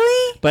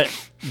 Really? But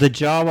the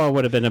Jawa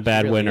would have been a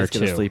bad winner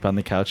too. Sleep on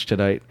the couch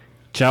tonight.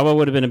 Jawa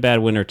would have been a bad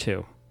winner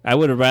too. I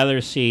would have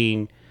rather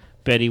seen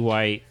Betty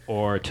White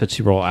or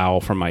Tootsie Roll Owl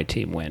from my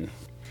team win.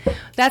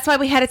 That's why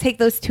we had to take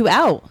those two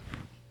out.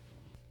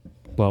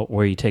 Well,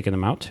 where are you taking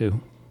them out to?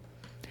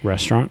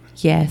 Restaurant?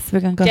 Yes, we're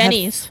gonna go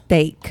Denny's. have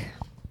steak.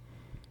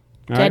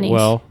 All right,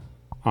 well,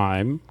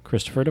 I'm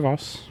Christopher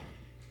DeVos.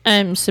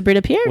 I'm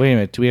Sabrina Pierre. Wait a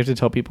minute. Do we have to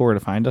tell people where to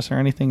find us or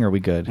anything? Or are we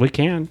good? We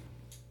can.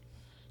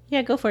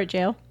 Yeah, go for it,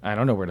 Jail. I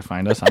don't know where to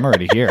find us. I'm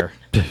already here.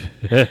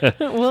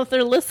 Well, if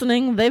they're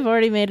listening, they've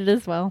already made it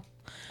as well.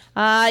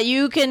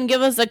 You can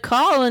give us a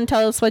call and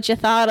tell us what you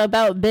thought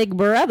about Big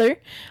Brother.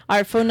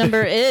 Our phone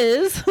number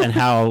is... and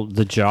how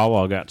the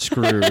Jawa got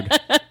screwed.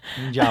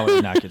 Jawa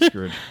did not get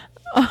screwed.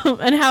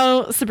 And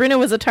how Sabrina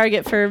was a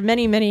target for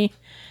many, many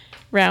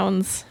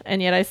rounds,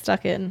 and yet I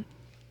stuck in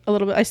a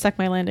little bit. I stuck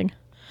my landing.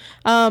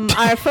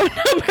 Our phone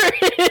number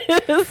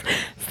is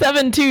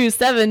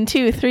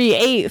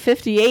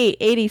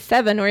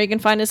 727-238-5887, or you can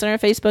find us on our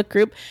Facebook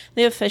group,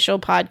 the official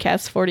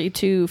Podcast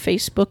 42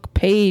 Facebook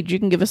page. You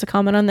can give us a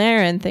comment on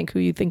there and think who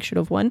you think should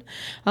have won.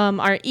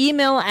 Our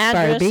email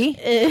address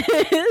is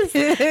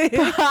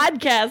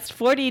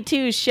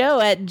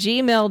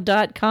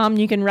podcast42show@gmail.com.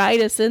 You can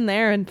write us in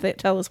there and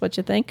tell us what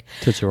you think.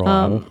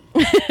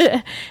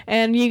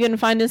 And you can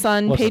find us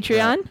on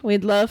Patreon.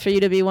 We'd love for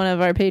you to be one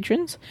of our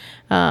patrons.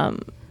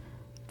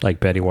 Like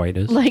Betty White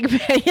is.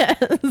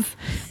 Yes.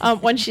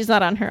 When she's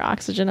not on her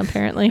oxygen,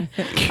 apparently.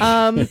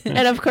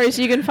 And of course,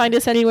 you can find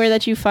us anywhere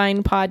that you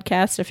find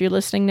podcasts. If you're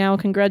listening now,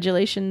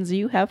 congratulations,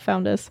 you have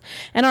found us.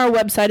 And our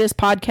website is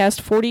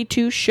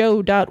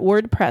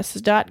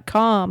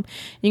podcast42show.wordpress.com.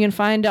 You can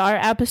find our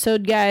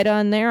episode guide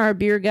on there, our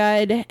beer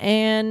guide,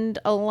 and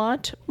a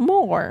lot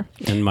more.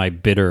 And my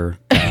bitter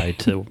guide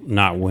to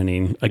not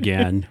winning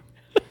again.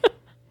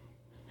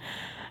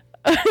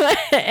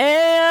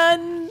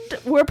 And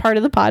we're part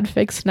of the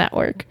Podfix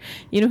Network.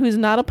 You know who's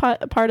not a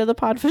part of the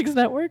Podfix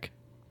Network?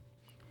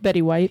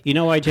 Betty White. You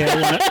know why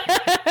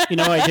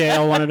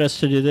JL wanted us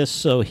to do this?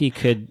 So he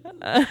could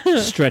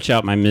stretch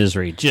out my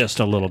misery just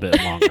a little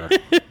bit longer.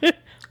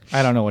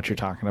 I don't know what you're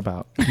talking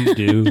about. You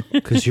do,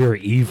 because you're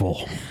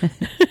evil.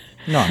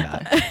 No, I'm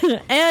not.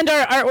 And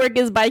our artwork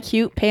is by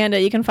Cute Panda.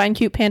 You can find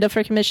Cute Panda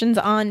for commissions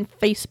on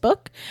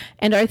Facebook.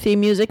 And our theme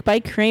music by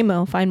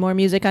Cremo. Find more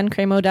music on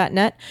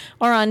cremo.net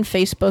or on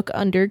Facebook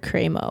under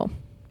Cremo.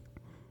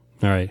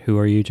 All right. Who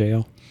are you,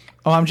 JL?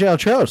 Oh, I'm JL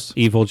Tros.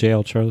 Evil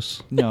JL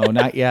Tros? No,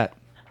 not yet.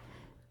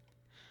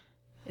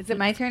 Is it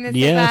my turn to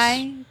say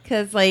bye?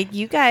 Because,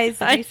 you guys,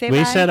 did you say bye?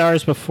 We said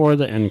ours before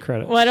the end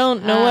credits. Well, I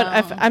don't know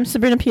I'm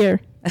Sabrina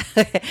Pierre.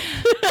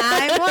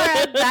 I'm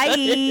Laura. Bye.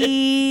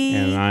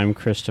 And I'm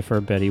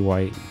Christopher Betty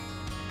White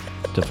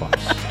DeVos.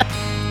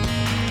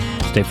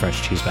 Stay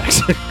fresh, cheese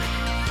bags.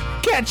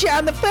 Catch you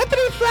on the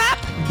flippity flap.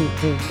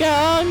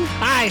 Gone.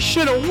 I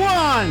should have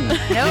won.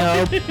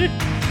 Nope.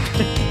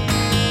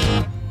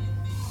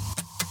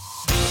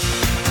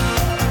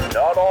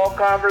 Not all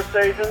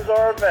conversations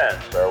or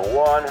events are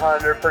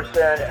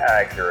 100%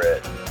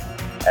 accurate.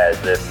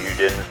 As if you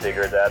didn't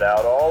figure that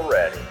out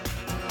already.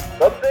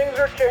 Some things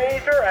are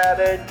changed or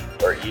added,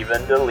 or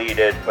even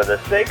deleted for the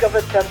sake of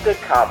attempted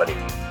comedy.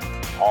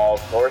 All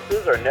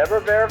sources are never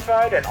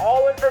verified, and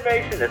all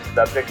information is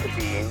subject to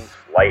being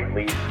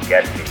slightly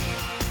sketchy.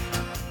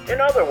 In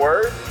other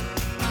words,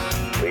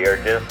 we are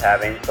just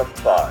having some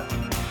fun.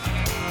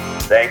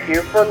 Thank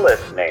you for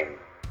listening.